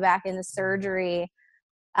to go back into surgery,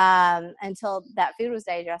 until that food was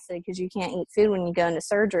digested, because you can't eat food when you go into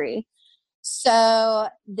surgery. So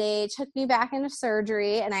they took me back into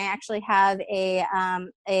surgery, and I actually have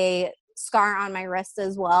a scar on my wrist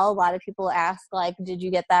as well. A lot of people ask, like, did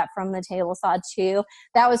you get that from the table saw too?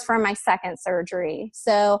 That was from my second surgery.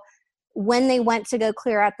 So when they went to go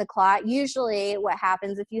clear out the clot, usually what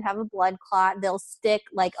happens if you have a blood clot, they'll stick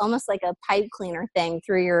like almost like a pipe cleaner thing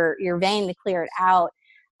through your vein to clear it out.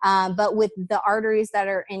 But with the arteries that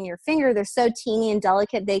are in your finger, they're so teeny and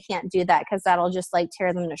delicate, they can't do that because that'll just like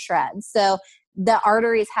tear them to shreds. So the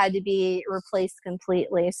arteries had to be replaced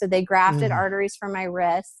completely. So they grafted arteries from my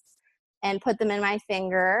wrist and put them in my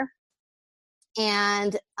finger.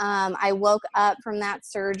 And I woke up from that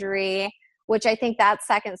surgery, which I think that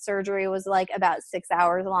second surgery was like about 6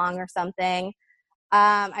 hours long or something.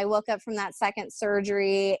 I woke up from that second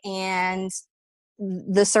surgery, and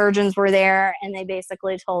the surgeons were there, and they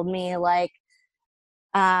basically told me, like,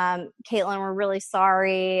 Caitlin, we're really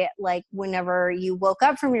sorry. Like, whenever you woke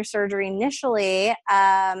up from your surgery initially,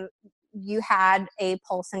 you had a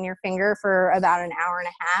pulse in your finger for about an hour and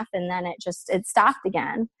a half, and then it stopped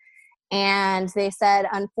again. And they said,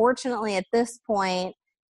 unfortunately, at this point,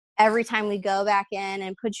 every time we go back in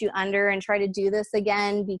and put you under and try to do this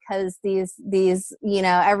again, because these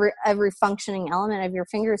every functioning element of your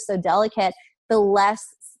finger is so delicate, the less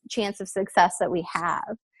chance of success that we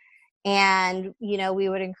have. And, we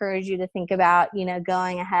would encourage you to think about,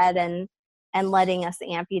 going ahead and letting us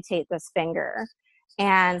amputate this finger.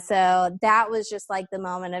 And so that was just like the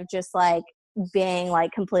moment of just like being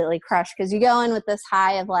like completely crushed, because you go in with this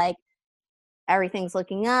high of like, everything's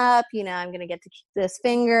looking up, I'm going to get to keep this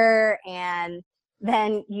finger. And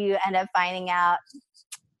then you end up finding out,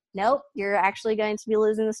 nope, you're actually going to be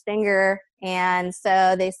losing this finger. And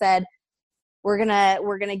so they said, we're going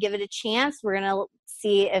to give it a chance. We're going to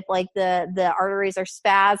see if like the arteries are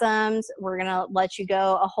spasmed. We're going to let you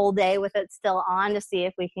go a whole day with it still on to see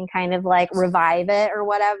if we can kind of like revive it or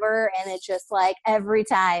whatever. And it's just like every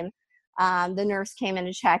time the nurse came in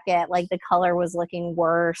to check it, like the color was looking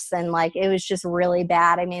worse, and like it was just really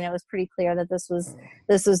bad. I mean, it was pretty clear that this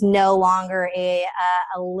was no longer a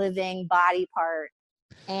living body part.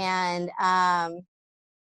 And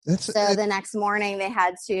the next morning they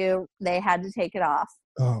had to take it off.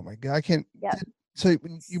 Oh my God, I can't. Yep. So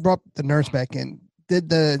when you brought the nurse back in, did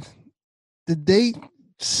they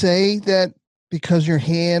say that because your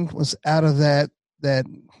hand was out of that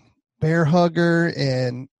bear hugger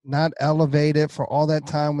and not elevated for all that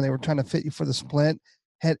time when they were trying to fit you for the splint,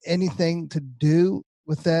 had anything to do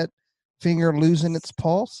with that finger losing its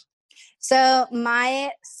pulse? So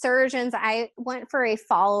my surgeons, I went for a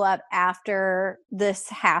follow-up after this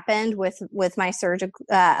happened with my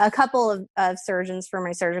a couple of surgeons for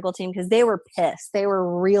my surgical team, because they were pissed. They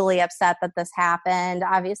were really upset that this happened.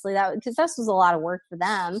 Obviously because this was a lot of work for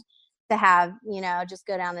them to have, just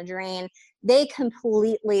go down the drain. They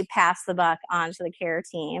completely passed the buck onto the care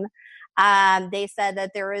team. They said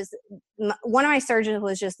that one of my surgeons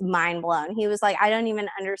was just mind blown. He was like, I don't even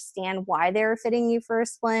understand why they were fitting you for a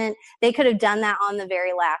splint. They could have done that on the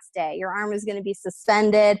very last day. Your arm was going to be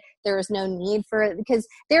suspended. There was no need for it, because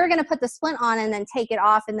they were going to put the splint on and then take it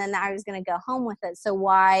off, and then I was going to go home with it. So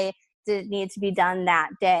why did it need to be done that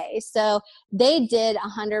day? So they did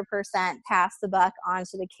 100% pass the buck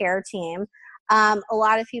onto the care team. A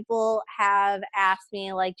lot of people have asked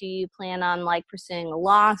me, like, do you plan on like pursuing a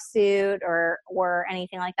lawsuit or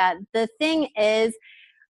anything like that? The thing is,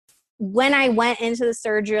 when I went into the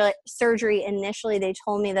surgery initially, they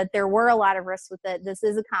told me that there were a lot of risks with it. This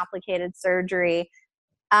is a complicated surgery.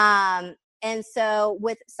 And so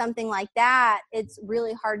with something like that, it's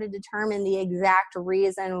really hard to determine the exact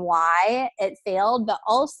reason why it failed. But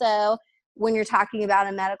also, when you're talking about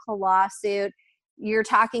a medical lawsuit, you're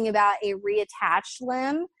talking about a reattached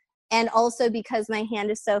limb. And also, because my hand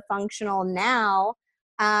is so functional now,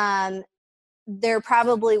 there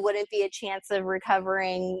probably wouldn't be a chance of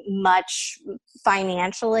recovering much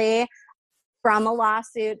financially from a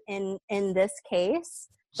lawsuit in this case,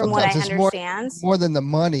 from what I understand. More than the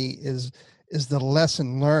money is the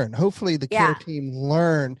lesson learned. Hopefully the care team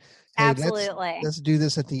learn, hey, absolutely, let's do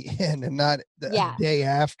this at the end and not the day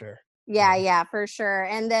after. Yeah, for sure.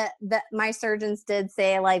 And my surgeons did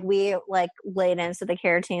say, like, we like laid into the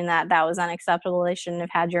care team that was unacceptable. They shouldn't have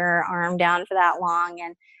had your arm down for that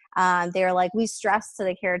long. They were like, we stress to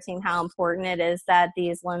the care team how important it is that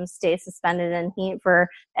these limbs stay suspended in heat for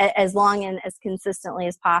as long and as consistently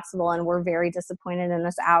as possible. And we're very disappointed in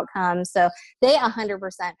this outcome. So they 100%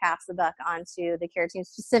 passed the buck onto the care team,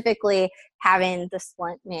 specifically having the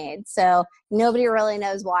splint made. So nobody really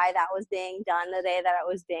knows why that was being done the day that it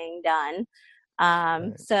was being done.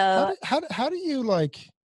 So how do you like,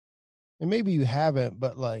 and maybe you haven't,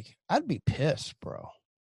 but like, I'd be pissed, bro.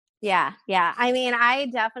 Yeah. I mean, I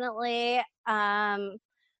definitely,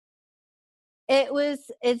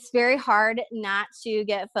 it's very hard not to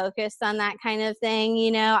get focused on that kind of thing.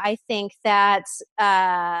 You know, I think that,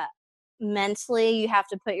 mentally you have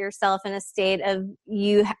to put yourself in a state of,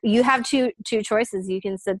 you have two choices. You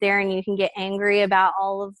can sit there and you can get angry about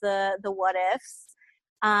all of the what ifs.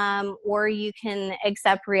 Or you can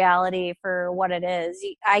accept reality for what it is.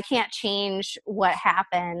 I can't change what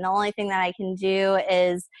happened. The only thing that I can do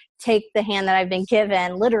is take the hand that I've been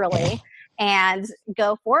given, literally, and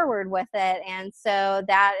go forward with it. And so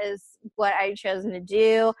that is what I've chosen to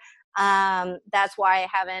do. That's why I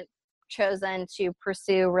haven't chosen to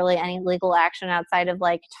pursue really any legal action outside of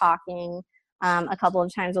like talking a couple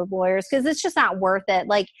of times with lawyers, because it's just not worth it.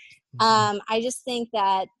 Like, I just think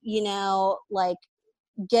that, you know, like,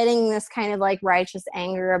 getting this kind of like righteous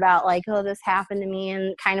anger about like, oh, this happened to me,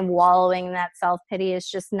 and kind of wallowing in that self-pity is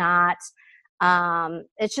just not,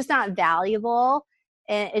 it's just not valuable.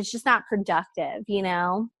 It's just not productive, you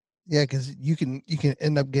know? Yeah. Cause you can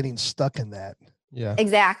end up getting stuck in that. Yeah,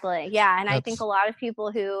 exactly. Yeah. And I think a lot of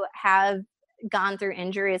people who have gone through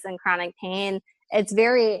injuries and chronic pain, it's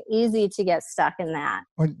very easy to get stuck in that.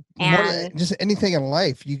 Or just anything in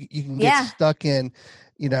life, you can get stuck in,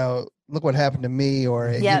 you know, look what happened to me,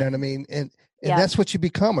 or you know what I mean? And that's what you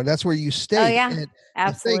become, or that's where you stay. Oh, yeah. And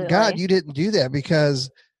absolutely. Thank God you didn't do that,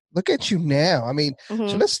 because look at you now. I mean,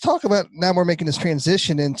 so let's talk about, now we're making this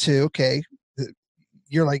transition into, okay,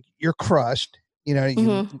 you're crushed, you know,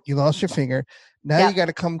 you lost your finger. Now you got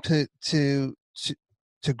to come to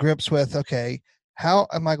grips with, okay, how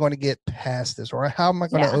am I going to get past this, or how am I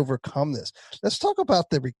going to overcome this? Let's talk about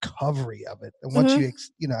the recovery of it. And once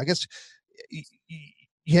you know, I guess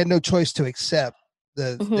you had no choice to accept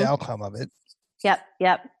the outcome of it. Yep.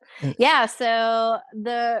 Yeah. So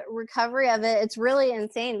the recovery of it, it's really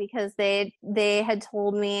insane, because they had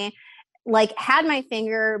told me, like, had my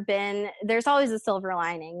finger been, there's always a silver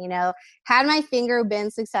lining, you know, had my finger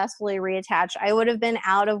been successfully reattached, I would have been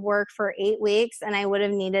out of work for 8 weeks, and I would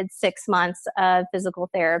have needed 6 months of physical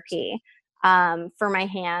therapy, for my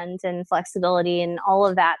hand and flexibility and all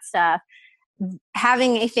of that stuff.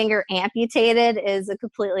 Having a finger amputated is a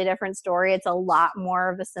completely different story. It's a lot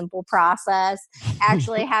more of a simple process.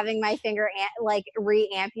 Actually, having my finger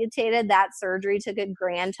re-amputated, that surgery took a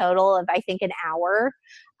grand total of, I think, an hour.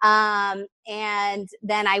 And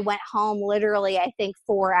then I went home literally, I think,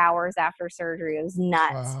 4 hours after surgery. It was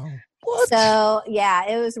nuts. Wow. What? So yeah,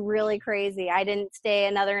 it was really crazy. I didn't stay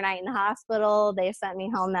another night in the hospital. They sent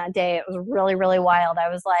me home that day. It was really, really wild. I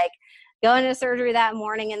was like, going to surgery that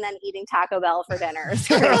morning and then eating Taco Bell for dinner.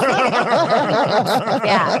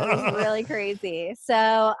 Yeah, it was really crazy.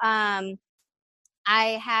 So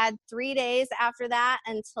I had 3 days after that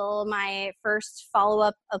until my first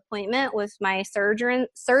follow-up appointment with my surgeons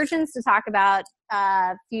to talk about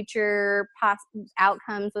future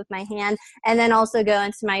outcomes with my hand, and then also go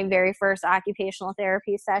into my very first occupational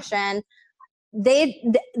therapy session.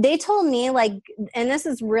 They told me, like, and this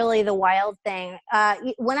is really the wild thing,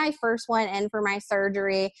 when I first went in for my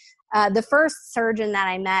surgery, the first surgeon that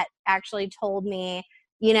I met actually told me,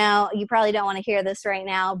 you know, you probably don't want to hear this right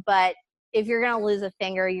now, but if you're going to lose a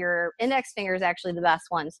finger, your index finger is actually the best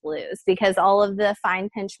one to lose, because all of the fine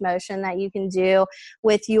pinch motion that you can do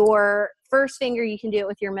with your first finger, you can do it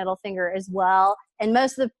with your middle finger as well. And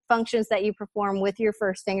most of the functions that you perform with your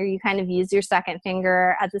first finger, you kind of use your second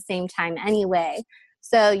finger at the same time anyway.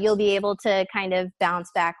 So you'll be able to kind of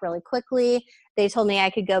bounce back really quickly. They told me I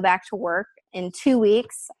could go back to work in 2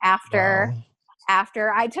 weeks after. Wow.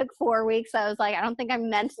 After I took 4 weeks, I was like, I don't think I'm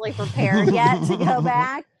mentally prepared yet to go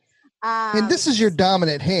back. And this is your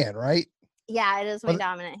dominant hand, right? Yeah, it is my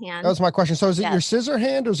dominant hand. That was my question. So is it your scissor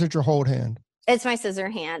hand, or is it your hold hand? It's my scissor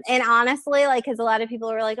hand. And honestly, like, because a lot of people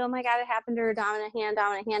were like, oh my God, it happened to her dominant hand.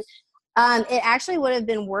 It actually would have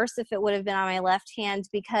been worse if it would have been on my left hand,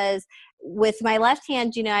 because with my left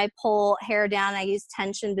hand, you know, I pull hair down. I use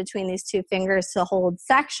tension between these two fingers to hold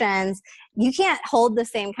sections. You can't hold the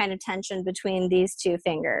same kind of tension between these two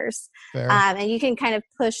fingers. And you can kind of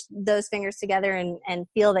push those fingers together and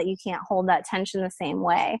feel that you can't hold that tension the same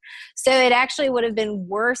way. So it actually would have been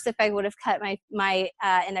worse if I would have cut my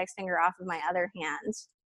index finger off of my other hand.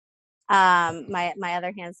 My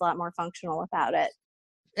other hand's a lot more functional without it.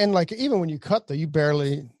 And like, even when you cut though, you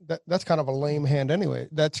barely, that's kind of a lame hand anyway.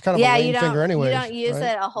 That's kind of a lame finger anyway. You don't use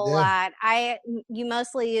it a whole lot. You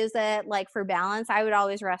mostly use it like for balance. I would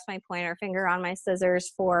always rest my pointer finger on my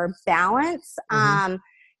scissors for balance.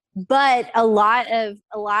 But a lot of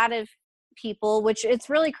people, which it's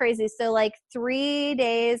really crazy. So like 3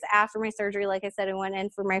 days after my surgery, like I said, I went in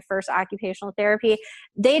for my first occupational therapy.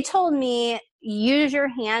 They told me, use your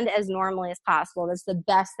hand as normally as possible. That's the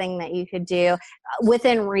best thing that you could do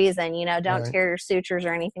within reason. Don't tear your sutures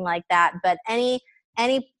or anything like that. But any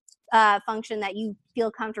function that you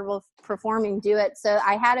feel comfortable performing, do it. So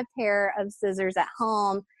I had a pair of scissors at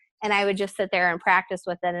home, and I would just sit there and practice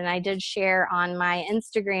with it. And I did share on my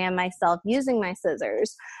Instagram myself using my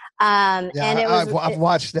scissors. And I've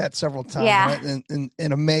watched that several times,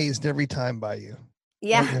 and amazed every time by you.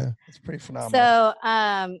 Yeah. It's pretty phenomenal. So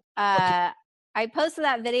I posted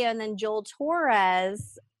that video, and then Joel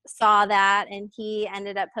Torres saw that, and he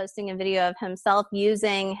ended up posting a video of himself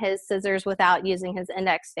using his scissors without using his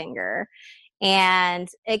index finger. And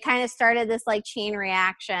it kind of started this like chain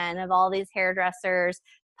reaction of all these hairdressers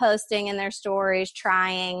posting in their stories,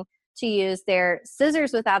 trying to use their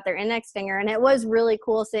scissors without their index finger. And it was really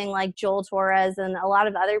cool seeing like Joel Torres and a lot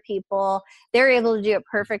of other people, they were able to do it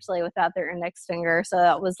perfectly without their index finger. So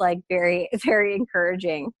that was like very, very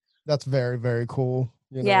encouraging. That's very, very cool.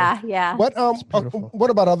 Yeah. What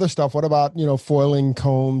about other stuff? What about, foiling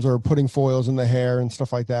combs or putting foils in the hair and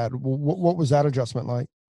stuff like that? What was that adjustment like?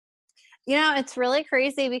 It's really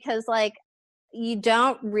crazy because like, you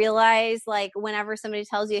don't realize like whenever somebody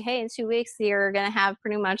tells you, hey, in 2 weeks, you're going to have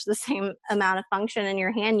pretty much the same amount of function in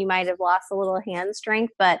your hand. You might have lost a little hand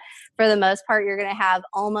strength, but for the most part, you're going to have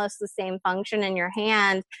almost the same function in your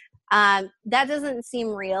hand. That doesn't seem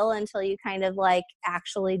real until you kind of like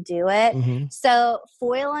actually do it. Mm-hmm. So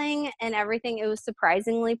foiling and everything, it was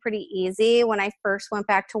surprisingly pretty easy. When I first went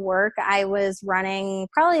back to work, I was running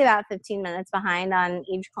probably about 15 minutes behind on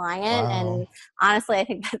each client. Wow. And honestly, I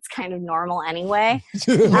think that's kind of normal anyway.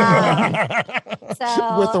 So with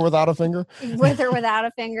or without a finger? With or without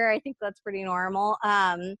a finger, I think that's pretty normal.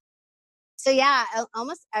 So yeah,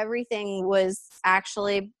 almost everything was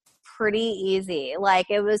actually pretty easy. Like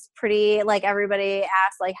it was pretty, like everybody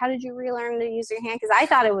asked, like, how did you relearn to use your hand? Because I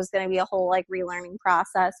thought it was going to be a whole like relearning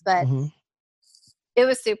process, but it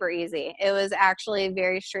was super easy. It was actually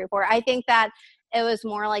very straightforward. I think that it was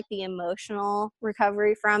more like the emotional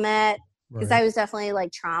recovery from it, because I was definitely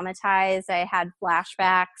like traumatized. I had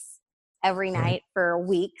flashbacks every night for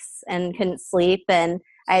weeks and couldn't sleep, and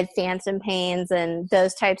I had phantom pains and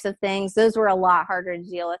those types of things. Those were a lot harder to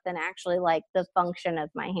deal with than actually like the function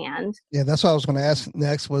of my hand. Yeah, that's what I was going to ask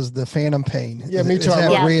next, was the phantom pain. Yeah, me too. Is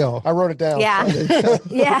that real? I wrote it down. Yeah.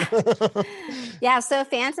 Yeah. So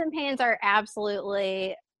phantom pains are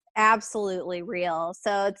absolutely real.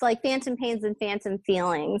 So it's like phantom pains and phantom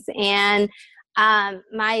feelings. And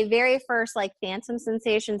my very first like phantom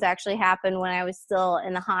sensations actually happened when I was still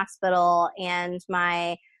in the hospital and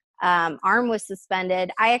my arm was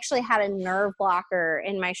suspended. I actually had a nerve blocker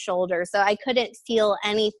in my shoulder, so I couldn't feel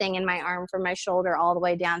anything in my arm from my shoulder all the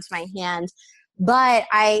way down to my hand. But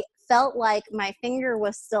I felt like my finger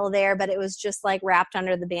was still there, but it was just like wrapped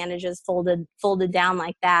under the bandages, folded down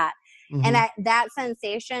like that. And that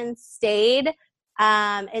sensation stayed.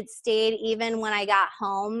 It stayed even when I got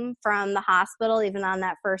home from the hospital, even on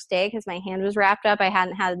that first day, because my hand was wrapped up. I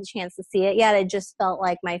hadn't had the chance to see it yet. It just felt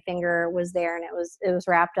like my finger was there and it was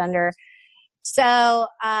wrapped under. So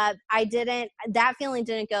that feeling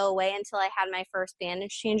didn't go away until I had my first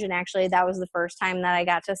bandage change. And actually that was the first time that I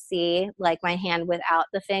got to see like my hand without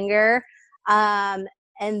the finger.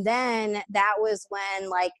 And then that was when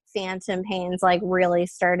like phantom pains like really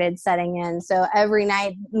started setting in. So every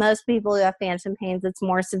night, most people who have phantom pains, it's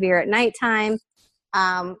more severe at nighttime.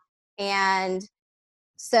 And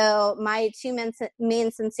so my two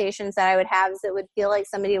main sensations that I would have is it would feel like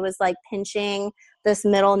somebody was like pinching this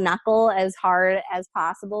middle knuckle as hard as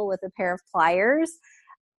possible with a pair of pliers.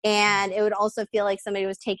 And it would also feel like somebody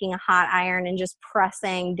was taking a hot iron and just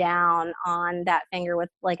pressing down on that finger with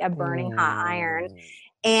like a burning hot iron.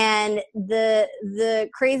 And the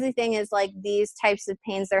crazy thing is like these types of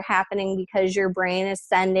pains, they're happening because your brain is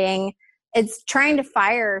it's trying to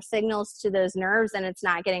fire signals to those nerves and it's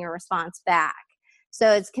not getting a response back.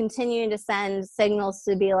 So it's continuing to send signals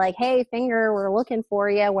to be like, hey, finger, we're looking for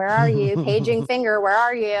you. Where are you? Paging finger, where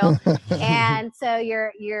are you? And so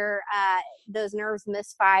those nerves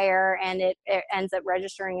misfire and it ends up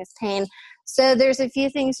registering as pain. So there's a few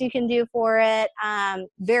things you can do for it.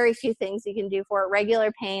 Very few things you can do for it.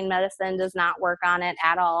 Regular pain medicine does not work on it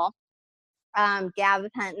at all.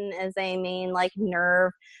 Gabapentin is a main like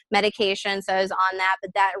nerve medication. So I was on that,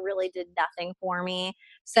 but that really did nothing for me.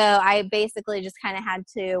 So I basically just kind of had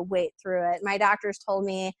to wait through it. My doctors told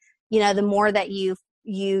me, the more that you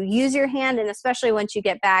use your hand, and especially once you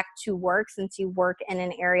get back to work, since you work in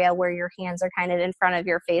an area where your hands are kind of in front of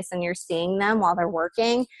your face and you're seeing them while they're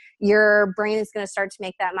working, your brain is going to start to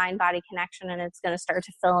make that mind-body connection, and it's going to start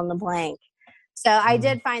to fill in the blank. So I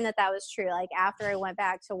did find that was true. Like after I went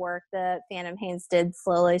back to work, the phantom pains did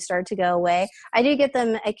slowly start to go away. I do get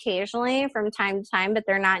them occasionally from time to time, but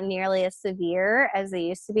they're not nearly as severe as they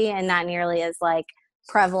used to be, and not nearly as like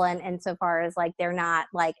prevalent insofar as like they're not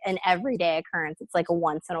like an everyday occurrence. It's like a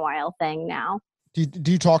once in a while thing now.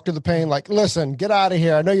 Do you talk to the pain like, listen, get out of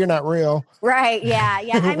here, I know you're not real? Right. Yeah.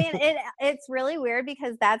 I mean, it's really weird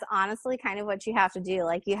because that's honestly kind of what you have to do.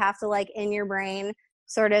 Like you have to like in your brain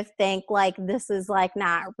sort of think like this is like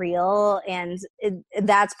not real, and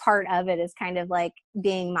that's part of it, is kind of like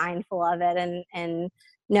being mindful of it and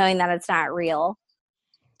knowing that it's not real.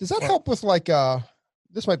 Does that help with like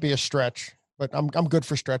this might be a stretch, but I'm good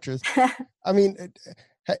for stretches. I mean,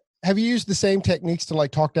 have you used the same techniques to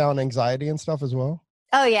like talk down anxiety and stuff as well?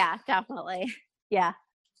 Oh yeah, definitely. Yeah.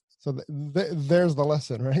 So there's the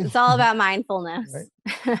lesson, right? It's all about mindfulness.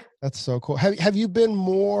 Right? That's so cool. Have you been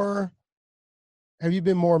more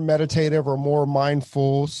meditative or more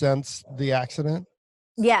mindful since the accident?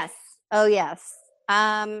 Yes. Oh yes.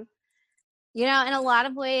 In a lot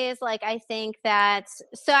of ways, like I think that,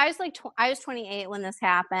 so I was like, I was 28 when this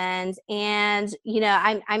happened, and,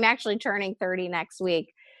 I'm actually turning 30 next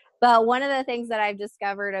week. But one of the things that I've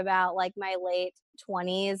discovered about like my late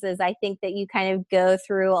 20s is I think that you kind of go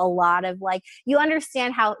through a lot of like, you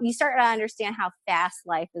start to understand how fast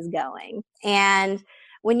life is going. And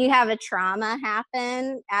when you have a trauma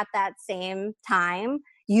happen at that same time,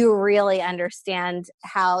 you really understand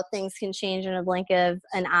how things can change in a blink of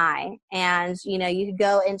an eye. And, you could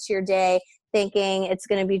go into your day thinking it's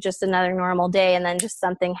going to be just another normal day, and then just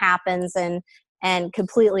something happens and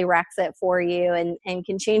completely wrecks it for you and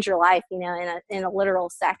can change your life, in a literal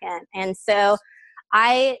second. And so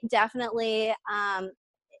I definitely,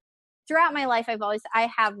 throughout my life, I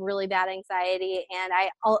have really bad anxiety, and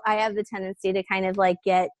I have the tendency to kind of like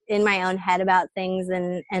get in my own head about things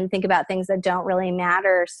and think about things that don't really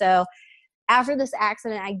matter. So after this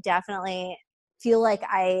accident, I definitely feel like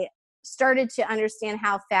I started to understand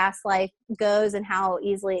how fast life goes and how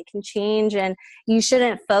easily it can change. And you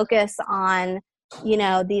shouldn't focus on,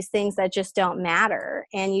 these things that just don't matter.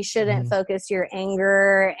 And you shouldn't focus your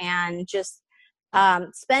anger and just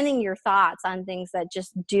spending your thoughts on things that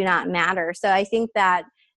just do not matter. So I think that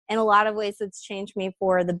in a lot of ways it's changed me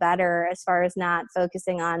for the better, as far as not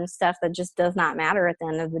focusing on stuff that just does not matter at the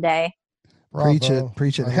end of the day. Bravo.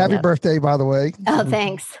 Preach it. Happy birthday, by the way. Oh,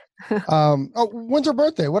 thanks. When's her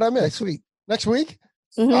birthday? What I missed? Next week?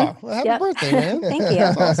 Mm-hmm. Oh, well, happy birthday, man. Thank you.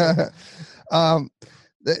 Awesome.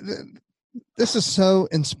 This is so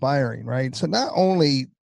inspiring, right? So not only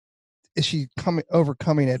is she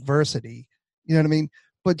overcoming adversity, you know what I mean,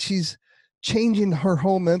 but she's changing her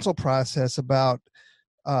whole mental process about,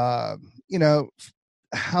 how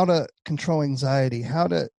to control anxiety, how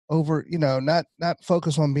to not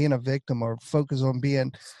focus on being a victim or focus on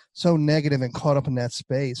being so negative and caught up in that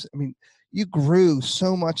space. I mean, you grew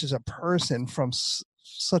so much as a person from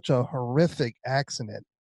such a horrific accident.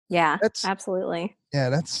 Yeah, absolutely. Yeah,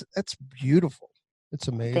 that's beautiful. It's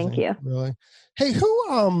amazing. Thank you. Really. Hey,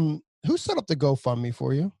 who set up the GoFundMe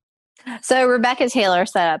for you? So Rebecca Taylor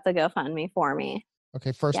set up the GoFundMe for me.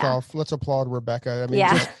 Okay, first off, let's applaud Rebecca. I mean,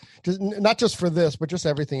 just not just for this, but just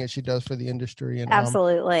everything that she does for the industry. And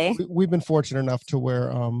absolutely, we've been fortunate enough to where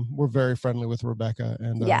we're very friendly with Rebecca,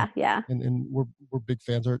 and and we're big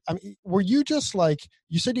fans. I mean, were you just like,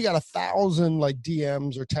 you said you got 1,000 like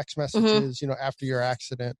DMs or text messages, after your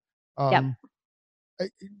accident?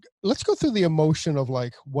 Let's go through the emotion of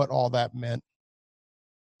like what all that meant.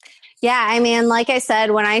 Yeah, I mean, like I said,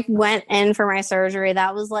 when I went in for my surgery,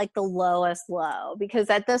 that was like the lowest low, because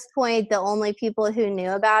at this point, the only people who knew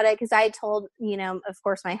about it, because I told, of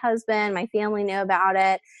course, my husband, my family knew about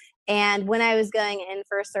it. And when I was going in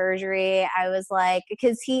for surgery, I was like,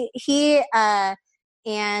 because he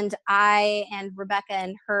and I and Rebecca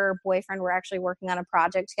and her boyfriend were actually working on a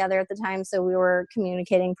project together at the time. So we were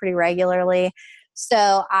communicating pretty regularly.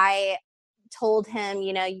 So I told him,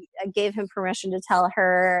 I gave him permission to tell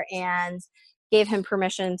her, and gave him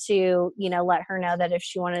permission to, let her know that if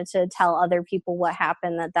she wanted to tell other people what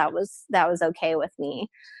happened, that was okay with me.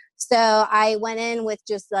 So I went in with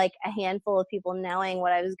just like a handful of people knowing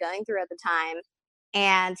what I was going through at the time.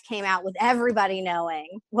 and came out with everybody knowing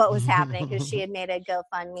what was happening because she had made a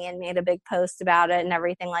GoFundMe and made a big post about it and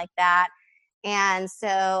everything like that. And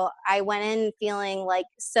so I went in feeling like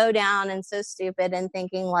so down and so stupid and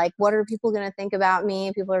thinking like, what are people going to think about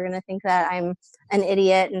me? People are going to think that I'm an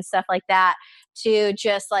idiot and stuff like that, to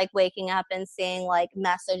just like waking up and seeing like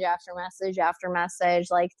message after message after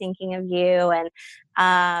message, like thinking of you and,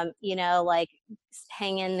 like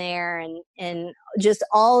hang in there and just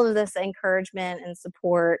all of this encouragement and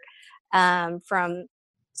support from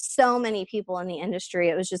so many people in the industry.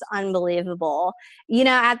 It was just unbelievable.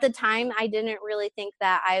 At the time, I didn't really think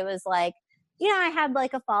that I was like, I had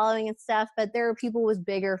like a following and stuff, but there were people with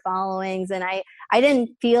bigger followings. And I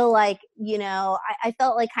didn't feel like, I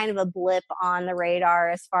felt like kind of a blip on the radar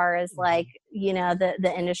as far as like,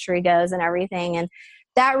 the industry goes and everything. And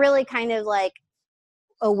that really kind of like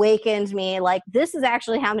awakened me, like, this is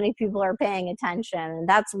actually how many people are paying attention. And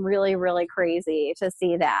that's really, really crazy to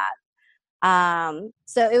see that.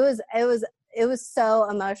 So it was so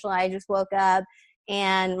emotional. I just woke up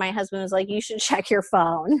and my husband was like, you should check your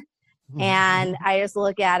phone. And I just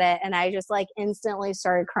look at it and I just like instantly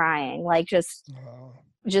started crying, like just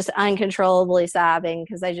uncontrollably sobbing,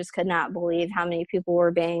 because I just could not believe how many people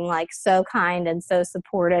were being like so kind and so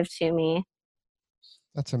supportive to me.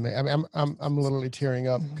 That's amazing. I mean, I'm literally tearing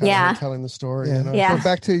up telling the story. Yeah. So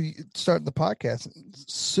back to starting the podcast,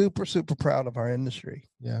 super, super proud of our industry.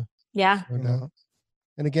 Yeah. Yeah.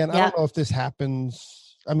 And again, I don't know if this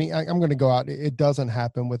happens. I mean, I'm going to go out. It doesn't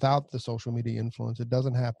happen without the social media influence. It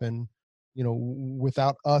doesn't happen,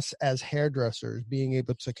 without us as hairdressers being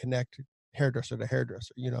able to connect hairdresser to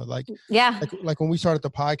hairdresser, like when we started the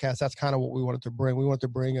podcast, that's kind of what we wanted to bring. We wanted to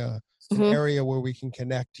bring an area where we can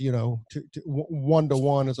connect, to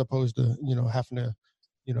one-to-one, as opposed to, having to,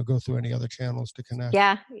 go through any other channels to connect.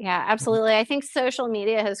 Yeah, absolutely. I think social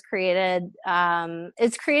media has created,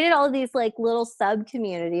 it's created all of these like little sub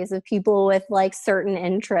communities of people with like certain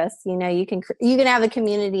interests. You can have a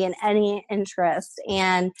community in any interest,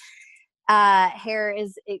 and hair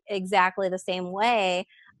is exactly the same way.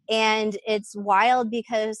 And it's wild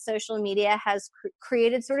because social media has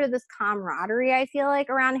created sort of this camaraderie, I feel like,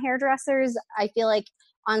 around hairdressers. I feel like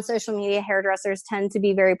on social media, hairdressers tend to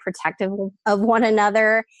be very protective of one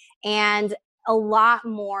another and a lot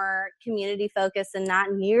more community focused and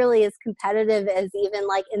not nearly as competitive as even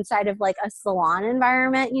like inside of like a salon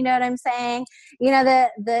environment. You know what I'm saying?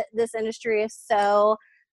 This industry is so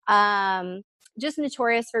just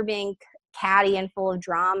notorious for being catty and full of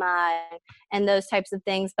drama and those types of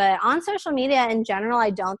things. But on social media in general, I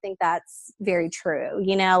don't think that's very true.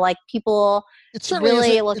 Like people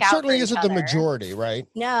really look out for each other. It certainly isn't the majority, right?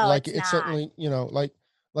 No, like it's it not. Certainly,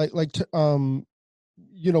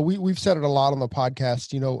 we've said it a lot on the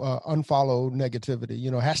podcast, unfollow negativity,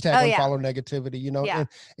 hashtag unfollow negativity,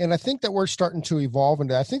 and I think that we're starting to evolve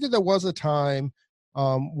into that. I think that there was a time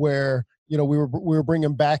where, we were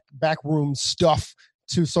bringing backroom stuff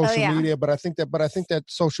to social media, but I think that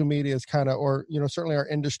social media is kind of, or certainly our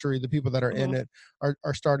industry, the people that are in it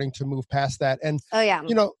are starting to move past that. And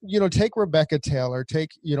take Rebecca Taylor,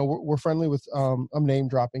 we're friendly with I'm name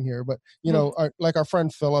dropping here, but our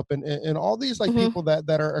friend Philip and all these like people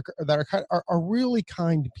that are really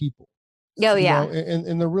kind people.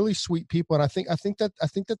 And they're really sweet people, and I think that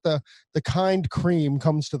the kind cream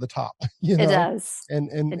comes to the top. It does.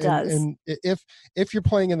 And it does. And if you're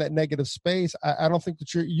playing in that negative space, I don't think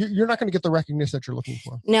that you're not going to get the recognition that you're looking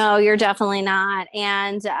for. No, you're definitely not.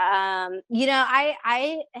 And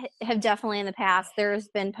I have definitely in the past, there's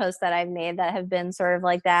been posts that I've made that have been sort of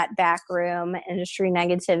like that backroom industry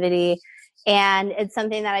negativity. And it's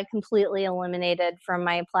something that I've completely eliminated from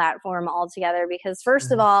my platform altogether, because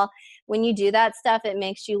first of all, when you do that stuff, it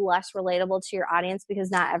makes you less relatable to your audience, because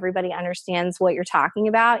not everybody understands what you're talking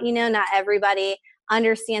about. Not everybody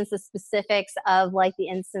understands the specifics of like the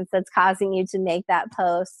instance that's causing you to make that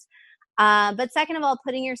post. But second of all,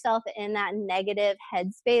 putting yourself in that negative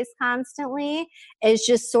headspace constantly is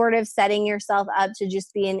just sort of setting yourself up to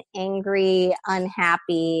just be an angry,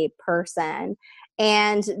 unhappy person.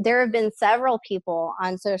 And there have been several people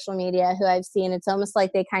on social media who I've seen, it's almost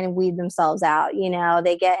like they kind of weed themselves out.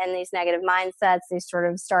 They get in these negative mindsets. They sort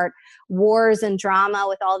of start wars and drama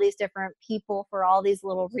with all these different people for all these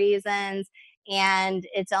little reasons. And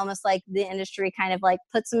it's almost like the industry kind of like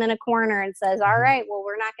puts them in a corner and says, all right, well,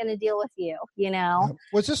 we're not going to deal with you, you know?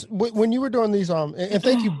 Was this when you were doing these, and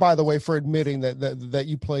thank you, by the way, for admitting that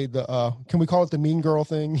you played the, can we call it the mean girl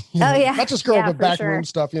thing? Yeah. Not just girl, but backroom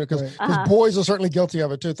stuff, because boys are certainly guilty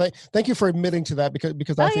of it too. Thank you for admitting to that,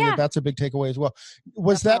 because I think that's a big takeaway as well.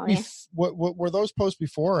 Was definitely. That, were those posts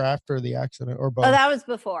before or after the accident, or both? Oh, that was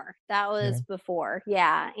before. Before.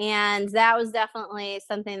 Yeah. And that was definitely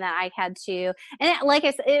something that I had to, and like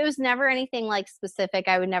I said, it was never anything like specific.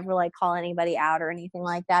 I would never like call anybody out or anything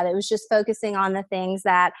like that. It was just focusing on the things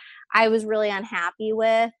that I was really unhappy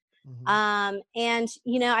with. And,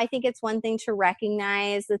 you know, I think it's one thing to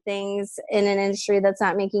recognize the things in an industry that's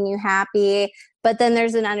not making you happy, but then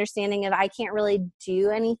there's an understanding of I can't really do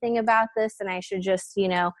anything about this, and I should just, you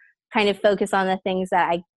know, kind of focus on the things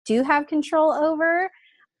that I do have control over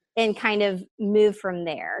and kind of move from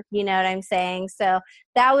there. You know what I'm saying? So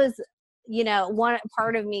that was, you know, one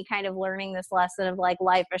part of me kind of learning this lesson of like,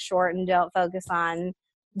 life is short and don't focus on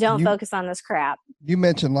this crap. You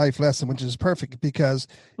mentioned life lesson, which is perfect, because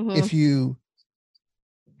if you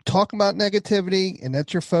talk about negativity and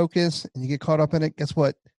that's your focus and you get caught up in it, guess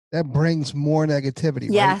what? That brings more negativity.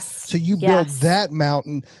 Yes. Right? So you build that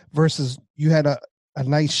mountain versus you had a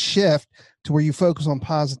nice shift to where you focus on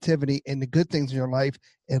positivity and the good things in your life,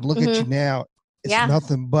 and look at you now. It's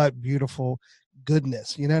nothing but beautiful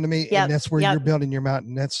goodness. You know what I mean? And that's where you're building your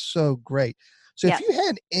mountain. That's so great. So if you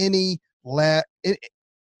had anything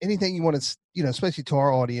you want to, you know, especially to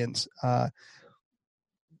our audience,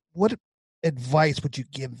 what advice would you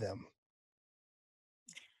give them?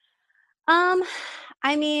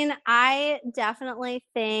 I mean, I definitely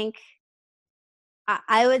think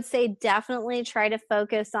I would say definitely try to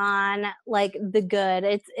focus on like the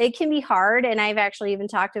good. It can be hard. And I've actually even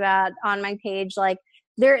talked about on my page, like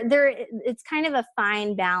it's kind of a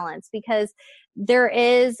fine balance, because there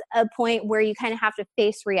is a point where you kind of have to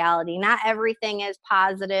face reality. Not everything is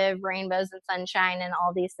positive, rainbows and sunshine and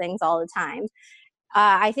all these things all the time.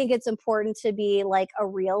 I think it's important to be like a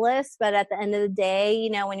realist, but at the end of the day, you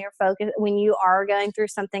know, when you are going through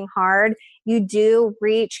something hard, you do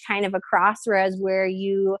reach kind of a crossroads where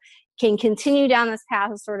you can continue down this path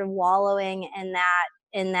of sort of wallowing in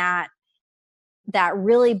that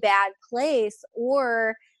really bad place,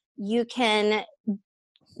 or you can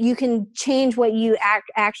change what you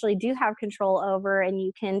actually do have control over, and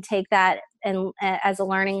you can take that and as a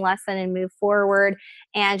learning lesson and move forward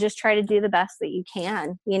and just try to do the best that you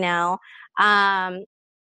can, you know.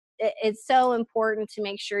 It's so important to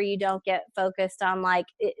make sure you don't get focused on like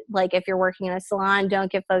if you're working in a salon,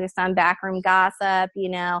 don't get focused on backroom gossip, you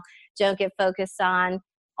know, don't get focused on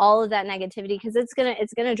all of that negativity, because it's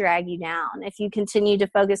gonna drag you down if you continue to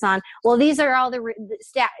focus on, well, these are all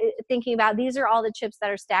thinking about these are all the chips that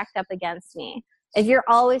are stacked up against me. If you're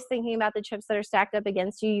always thinking about the chips that are stacked up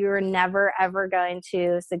against you, you're never ever going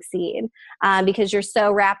to succeed, because you're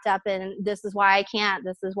so wrapped up in this is why I can't,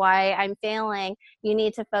 this is why I'm failing. You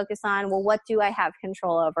need to focus on, well, what do I have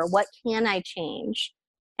control over? What can I change,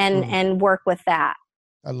 and work with that.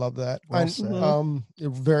 I love that.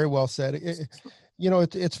 Very well said. You know,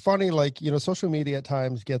 it's funny, like, you know, social media at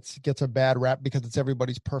times gets a bad rap because it's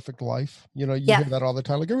everybody's perfect life. You know, you hear that all the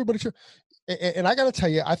time. Like, everybody should. And I got to tell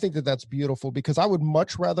you, I think that's beautiful, because I would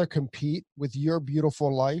much rather compete with your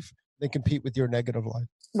beautiful life than compete with your negative life.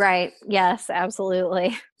 Right. Yes,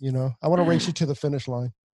 absolutely. You know, I want to race you to the finish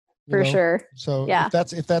line. For sure. So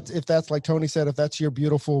if that's like Tony said, if that's your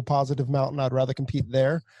beautiful, positive mountain, I'd rather compete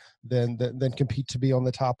there than compete to be on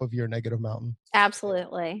the top of your negative mountain.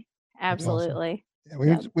 Absolutely. Absolutely.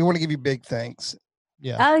 Awesome. We want to give you big thanks.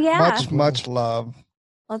 Yeah. Oh yeah. Much love.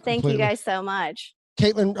 Well, thank you guys so much.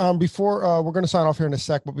 Caitlin, before we're going to sign off here in a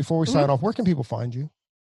sec, but before we sign off, where can people find you?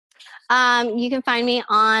 You can find me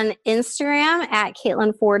on Instagram at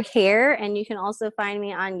Caitlin Ford Hair, and you can also find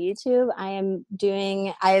me on YouTube.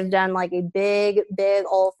 I have done like a big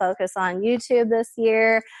old focus on YouTube this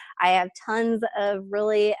year. I have tons of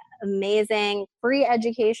really amazing free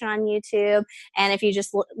education on YouTube. And if you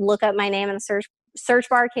just look up my name in the search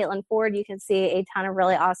bar, Caitlin Ford, you can see a ton of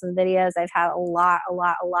really awesome videos. I've had a lot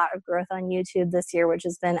of growth on YouTube this year, which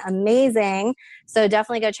has been amazing. So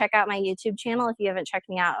definitely go check out my YouTube channel if you haven't checked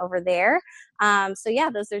me out over there. So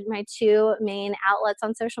yeah, those are my two main outlets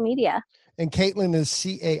on social media. And Caitlin is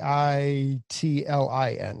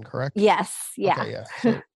Caitlin, correct? Yes. Yeah. Okay,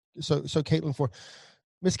 yeah. So Caitlin Ford.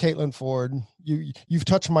 Miss Caitlin Ford, you've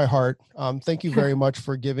touched my heart. Thank you very much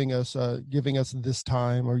for giving us this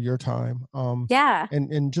time, or your time.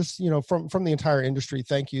 And just, you know, from the entire industry,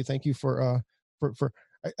 thank you for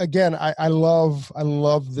again. I love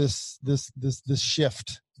this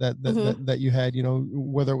shift that you had,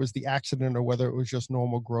 whether it was the accident or whether it was just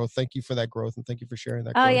normal growth. Thank you for that growth, and thank you for sharing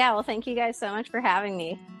that. Oh, growth. yeah. Well, thank you guys so much for having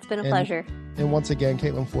me. It's been a pleasure. And once again,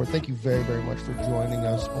 Caitlin Ford, thank you very, very much for joining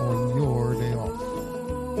us on your day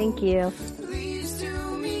off. Thank you.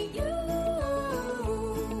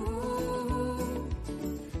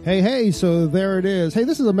 Hey, so there it is. Hey,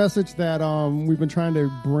 this is a message that we've been trying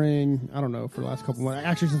to bring, I don't know, for the last couple of months,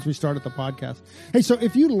 actually since we started the podcast. Hey, so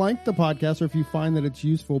if you like the podcast or if you find that it's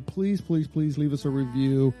useful, please leave us a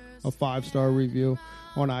review, a 5-star review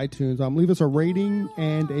on iTunes. Leave us a rating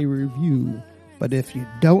and a review. But if you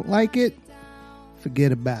don't like it,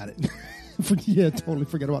 forget about it. Yeah, totally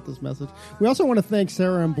forget about this message. We also want to thank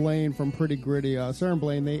Sarah and Blaine from Pretty Gritty. Sarah and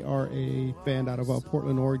Blaine, they are a band out of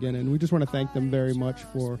Portland, Oregon, and we just want to thank them very much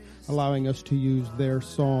for allowing us to use their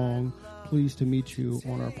song, Pleased to Meet You,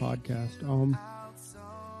 on our podcast.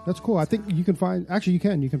 That's cool. I think you can find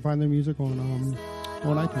their music on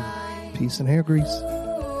iTunes. Peace and hair grease.